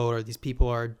 quote unquote, or these people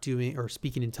are doing or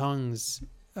speaking in tongues,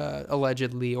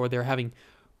 allegedly, or they're having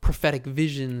prophetic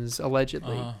visions,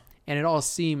 allegedly. And it all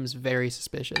seems very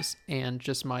suspicious. And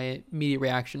just my immediate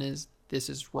reaction is, this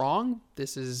is wrong.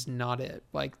 This is not it.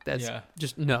 Like, that's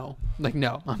just no. Like,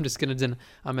 no, I'm just going to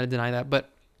deny that. But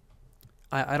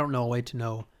I don't know a way to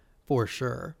know for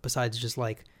sure besides just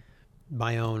like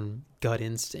my own gut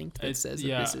instinct that says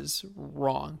that this is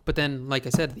wrong. But then, like I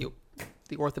said,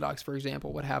 the Orthodox, for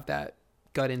example, would have that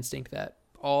gut instinct that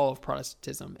all of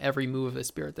Protestantism, every move of the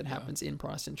Spirit that happens in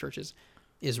Protestant churches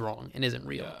is wrong and isn't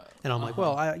real. And I'm like,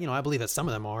 well, I believe that some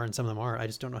of them are and some of them aren't. I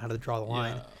just don't know how to draw the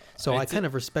line. So I kind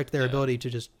of respect their ability to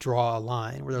just draw a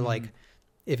line where they're like,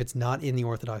 if it's not in the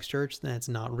Orthodox Church, then it's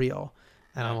not real.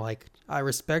 And I'm like, I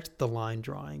respect the line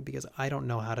drawing because I don't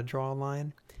know how to draw a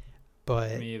line.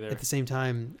 But at the same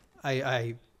time,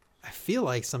 I feel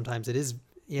like sometimes it is,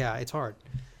 it's hard.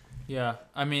 Yeah.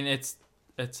 I mean, it's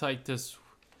like this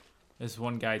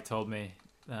one guy told me,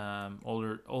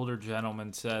 older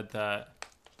gentleman said that,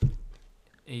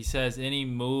 he says any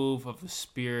move of the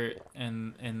Spirit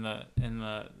in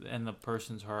the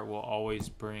person's heart will always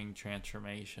bring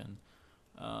transformation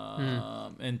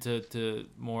into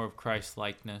more of Christ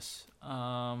likeness.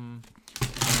 And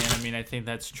I mean, I think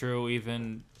that's true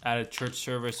even at a church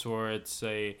service where it's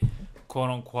a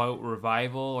quote unquote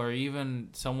revival, or even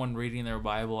someone reading their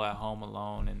Bible at home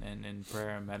alone and in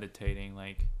prayer and meditating.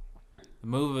 Like, the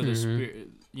move of the Spirit,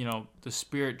 the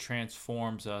Spirit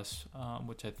transforms us,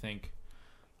 which I think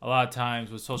a lot of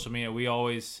times with social media,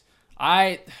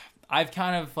 I've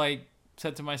kind of like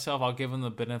said to myself, I'll give them the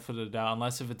benefit of the doubt,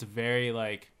 unless if it's very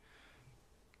like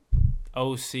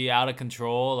OC out of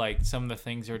control, like some of the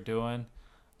things they're doing.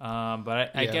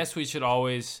 But I guess we should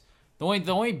always, the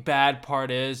only bad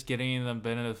part is getting the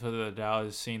benefit of the doubt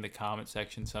is seeing the comment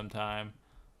section sometime.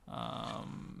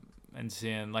 And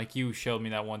seeing, like you showed me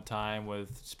that one time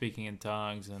with speaking in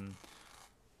tongues, and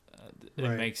it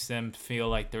makes them feel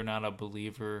like they're not a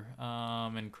believer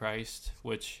in Christ,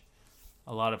 which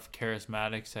a lot of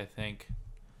charismatics, I think,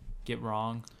 get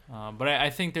wrong. But I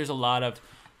think there's a lot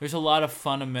of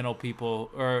fundamental people,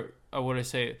 or what I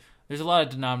say, there's a lot of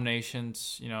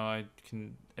denominations.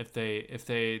 If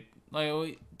they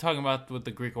like talking about with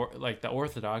the Greek, like the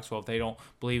Orthodox, well, if they don't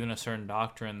believe in a certain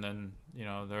doctrine, then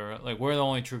they're like, we're the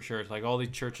only true church. Like all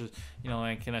these churches,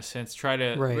 like in a sense try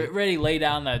to really lay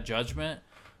down that judgment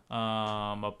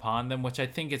upon them, which I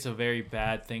think it's a very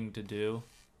bad thing to do.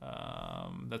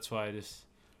 That's why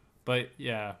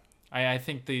I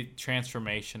think the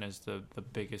transformation is the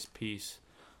biggest piece,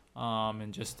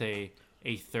 and just a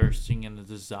thirsting and a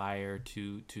desire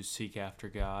to seek after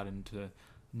God and to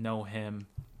know Him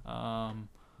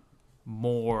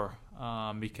more,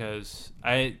 because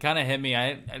it kind of hit me.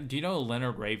 Do you know who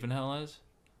Leonard Ravenhill is?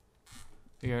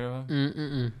 You heard of him?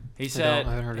 Mm-mm. He said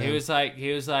I haven't heard of he him.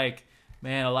 was like,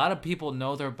 man, a lot of people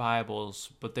know their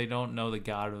Bibles, but they don't know the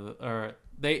God of the, or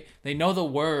they know the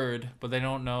Word, but they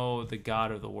don't know the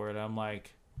God of the Word. I'm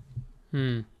like,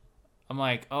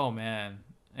 oh man.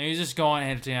 And he's just going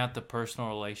hinting at the personal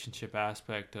relationship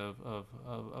aspect of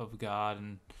God,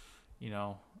 and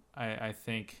I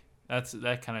think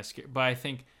that kind of scary. But I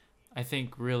think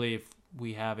really, if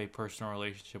we have a personal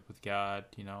relationship with God,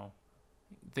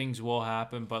 things will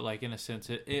happen, but like in a sense,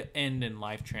 it end in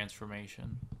life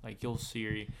transformation. Like you'll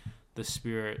see the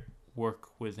Spirit work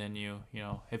within you.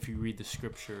 If you read the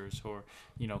scriptures or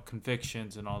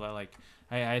convictions and all that. Like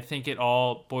I think it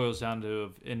all boils down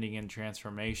to ending in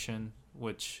transformation,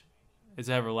 which is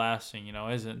everlasting.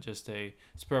 Isn't just a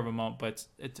spur of a moment, but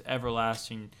it's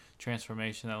everlasting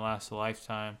transformation that lasts a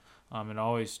lifetime. It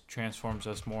always transforms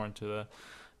us more into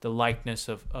the likeness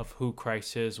of who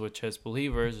Christ is, which as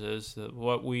believers is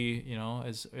what we,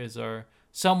 is our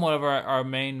somewhat of our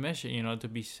main mission, to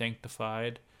be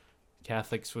sanctified.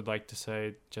 Catholics would like to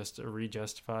say just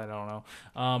re-justified, I don't know.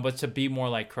 But to be more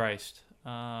like Christ.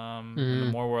 And the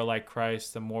more we're like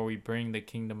Christ, the more we bring the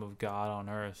kingdom of God on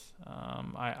earth.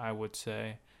 I would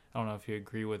say, I don't know if you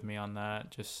agree with me on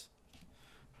that,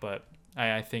 but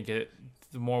I think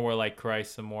the more we're like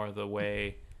Christ, the more the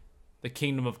way the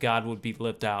kingdom of God would be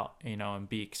lived out, and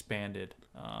be expanded.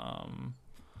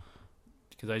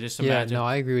 Because I just imagine. Yeah, no,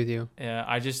 I agree with you. Yeah,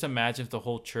 I just imagine if the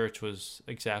whole church was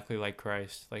exactly like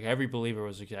Christ, like every believer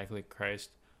was exactly like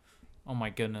Christ. Oh my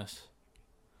goodness.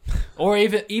 Or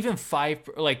even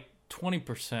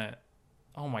 20%.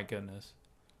 Oh my goodness.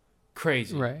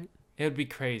 Crazy. Right. It would be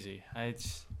crazy.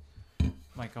 It's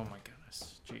like, oh my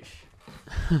goodness. Jeez.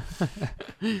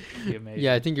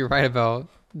 Yeah, I think you're right about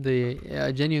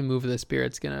the genuine move of the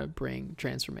Spirit's gonna bring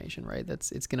transformation, right?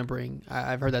 It's gonna bring.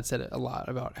 I've heard that said a lot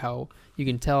about how you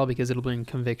can tell because it'll bring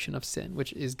conviction of sin,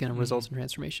 which is gonna result in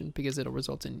transformation because it'll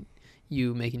result in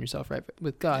you making yourself right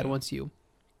with God once you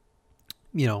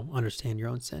understand your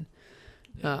own sin.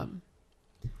 I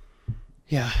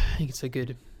think it's a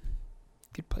good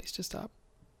place to stop.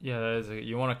 Yeah, that is.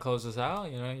 You want to close this out?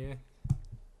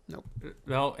 Nope.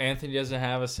 No, Anthony doesn't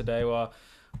have us today. Well,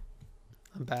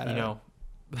 I'm bad at it.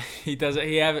 He doesn't.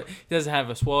 He doesn't have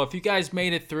us. Well, if you guys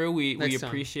made it through, we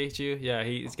appreciate you. Yeah,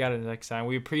 he's got it next time.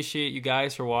 We appreciate you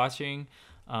guys for watching,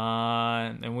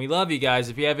 and we love you guys.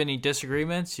 If you have any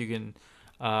disagreements, you can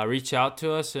reach out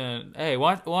to us. And hey,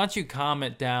 why don't you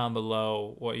comment down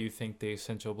below what you think the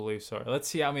essential beliefs are? Let's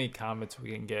see how many comments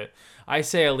we can get. I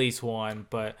say at least one,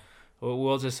 but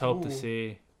we'll just hope to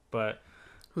see. But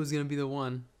who's gonna be the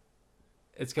one?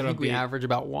 It's gonna be. We average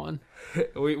about one.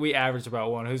 we average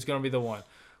about one. Who's gonna be the one?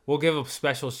 We'll give a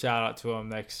special shout out to him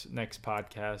next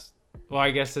podcast. Well, I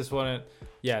guess this one,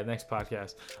 next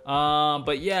podcast.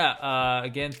 But yeah,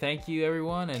 again, thank you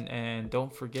everyone, and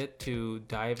don't forget to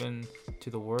dive into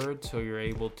the Word so you're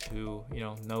able to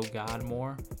know God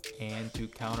more and to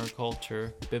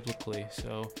counterculture biblically.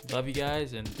 So love you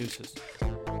guys and deuces.